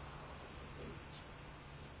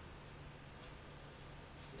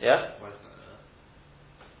 Yeah? Why is that?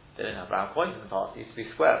 They didn't have round coins in the past. It used to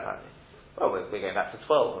be square, apparently. Well, we're going back to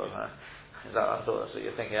 12. Is that, I thought that's what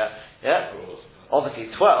you're thinking. Yeah?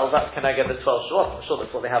 Obviously 12, that's can I get the 12 shawat? I'm sure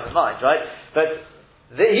that's what they have in mind, right? But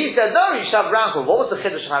he said, no, you should have a round coin. What was the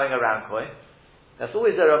chiddush of having a round coin? That's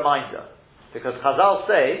always a reminder. Because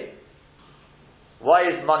Chazal say, why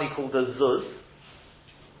is money called a zuz?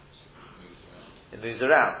 It moves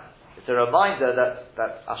around. It's a reminder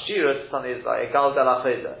that Ashirut is like a galgal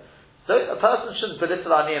achayda. So a person shouldn't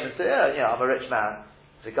belittle aniyim and say, I'm a rich man.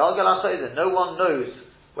 It's a galgal achayda. No one knows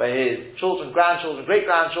where his children, grandchildren,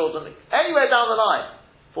 great-grandchildren, anywhere down the line,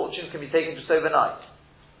 fortune can be taken just overnight.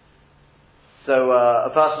 So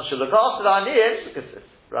a person should look after the aniyim, because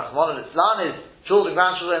Rahman al-Islam is children,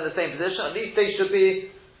 grandchildren in the same position. At least they should be.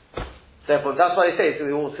 Therefore, that's why they say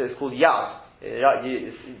it's called yad.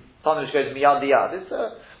 Something which goes miyad liyad.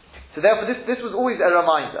 So therefore, this was always a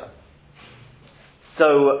reminder.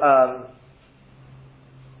 So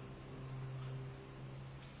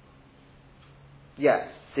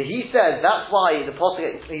So he says that's why the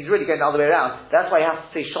pasuk. He's really going the other way around. That's why he has to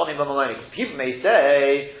say shonim b'maloni, because people may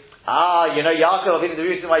say, Yaakov, I think the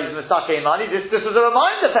reason why he's Masakeh money. This was a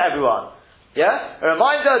reminder for everyone. Yeah? A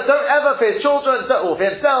reminder, don't ever, for his children, or for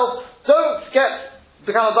himself, don't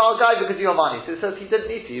become a Baal guy because of your money. So it says he didn't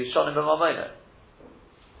need to use Shonim b'Mamonah.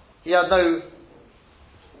 He had no,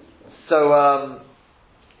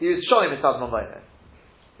 he used Shonim b'Mamonah.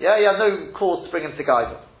 Yeah, he had no cause to bring him to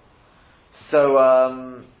guidance. So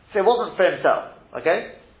it wasn't for himself,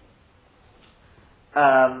 okay?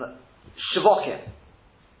 Shavokim.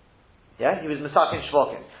 Yeah, he was Masakin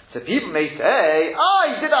Shavokim. So people may say,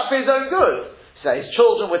 he did that for his own good. So his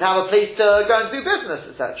children would have a place to go and do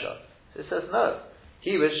business, etc. So it says no.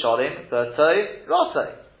 He was Sholim Bertoi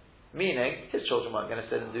Rotei. Meaning, his children weren't going to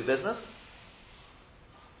sit and do business.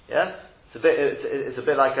 Yeah? It's a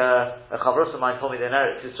bit like a Chavrus of mine told me in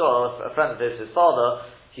Eretz Yisrael, a friend of his father,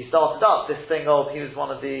 he started up this thing of, he was one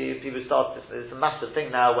of the people who started this, it's a massive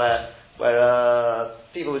thing now where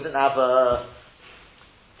people who didn't have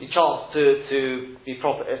the chance to be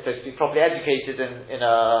properly educated in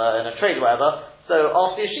a trade or whatever. So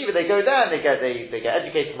after yeshiva they go there and they get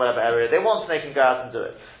educated in whatever area they want, and they can go out and do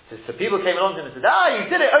it. So people came along to him and said, you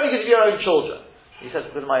did it only because of your own children. He said,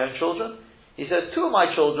 because of my own children? He says, 2 of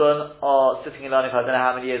my children are sitting and learning for I don't know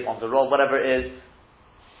how many years, one's a role, whatever it is.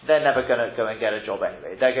 They're never going to go and get a job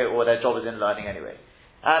anyway. Or their job is in learning anyway.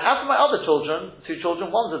 And as for my other children, 2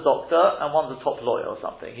 children, one's a doctor and one's a top lawyer or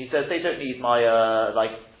something. He says they don't need my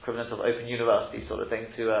equivalent of Open University sort of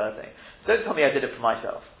thing to thing. So don't tell me I did it for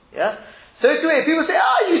myself. Yeah. So it's weird. People say,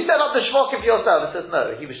 you set up the shvokim for yourself. It says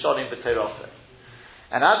no. He was shonim b'teiroseh.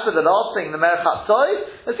 And as for the last thing, the merchat soy,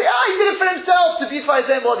 they say, he did it for himself to beautify his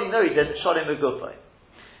own body. No, he didn't. Shonim b'gufay.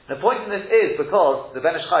 The point in this is because the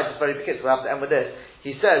Ben Ish Chai is very big. We'll have to end with this.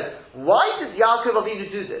 He says, why does Yaakov Avinu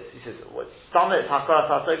do this? He says, it's stomach, it's hakaras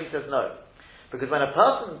hasov. He says, no. Because when a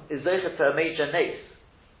person is zeichet to a major nace,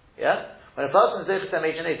 yeah? When a person is Zeichus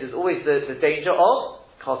HaMejanes, there's always the danger of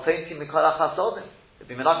Kalteinti Mikala Chasodim.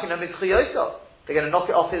 They're going to knock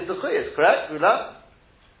it off his Zechuyas, correct?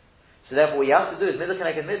 So therefore what you have to do is Midah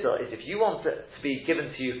Keneged Midah, is if you want it to be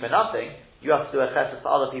given to you for nothing, you have to do a chesed for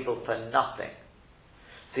other people for nothing.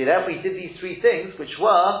 So therefore he did these three things, which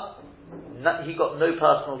were, he got no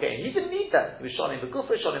personal gain. He didn't need them. He was shonim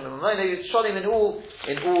b'gufa, shonim b'mamonah, he was shonim in all,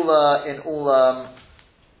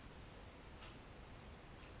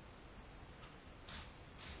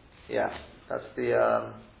 yeah, that's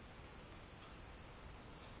the,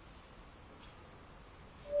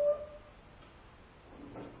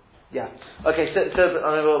 yeah. Okay, so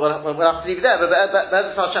I mean, we'll have to leave it there. But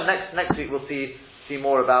next week we'll see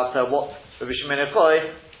more about what Rabbi Shimon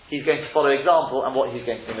Yochai, he's going to follow example and what he's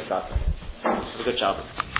going to do with that. Have a good Shabbos.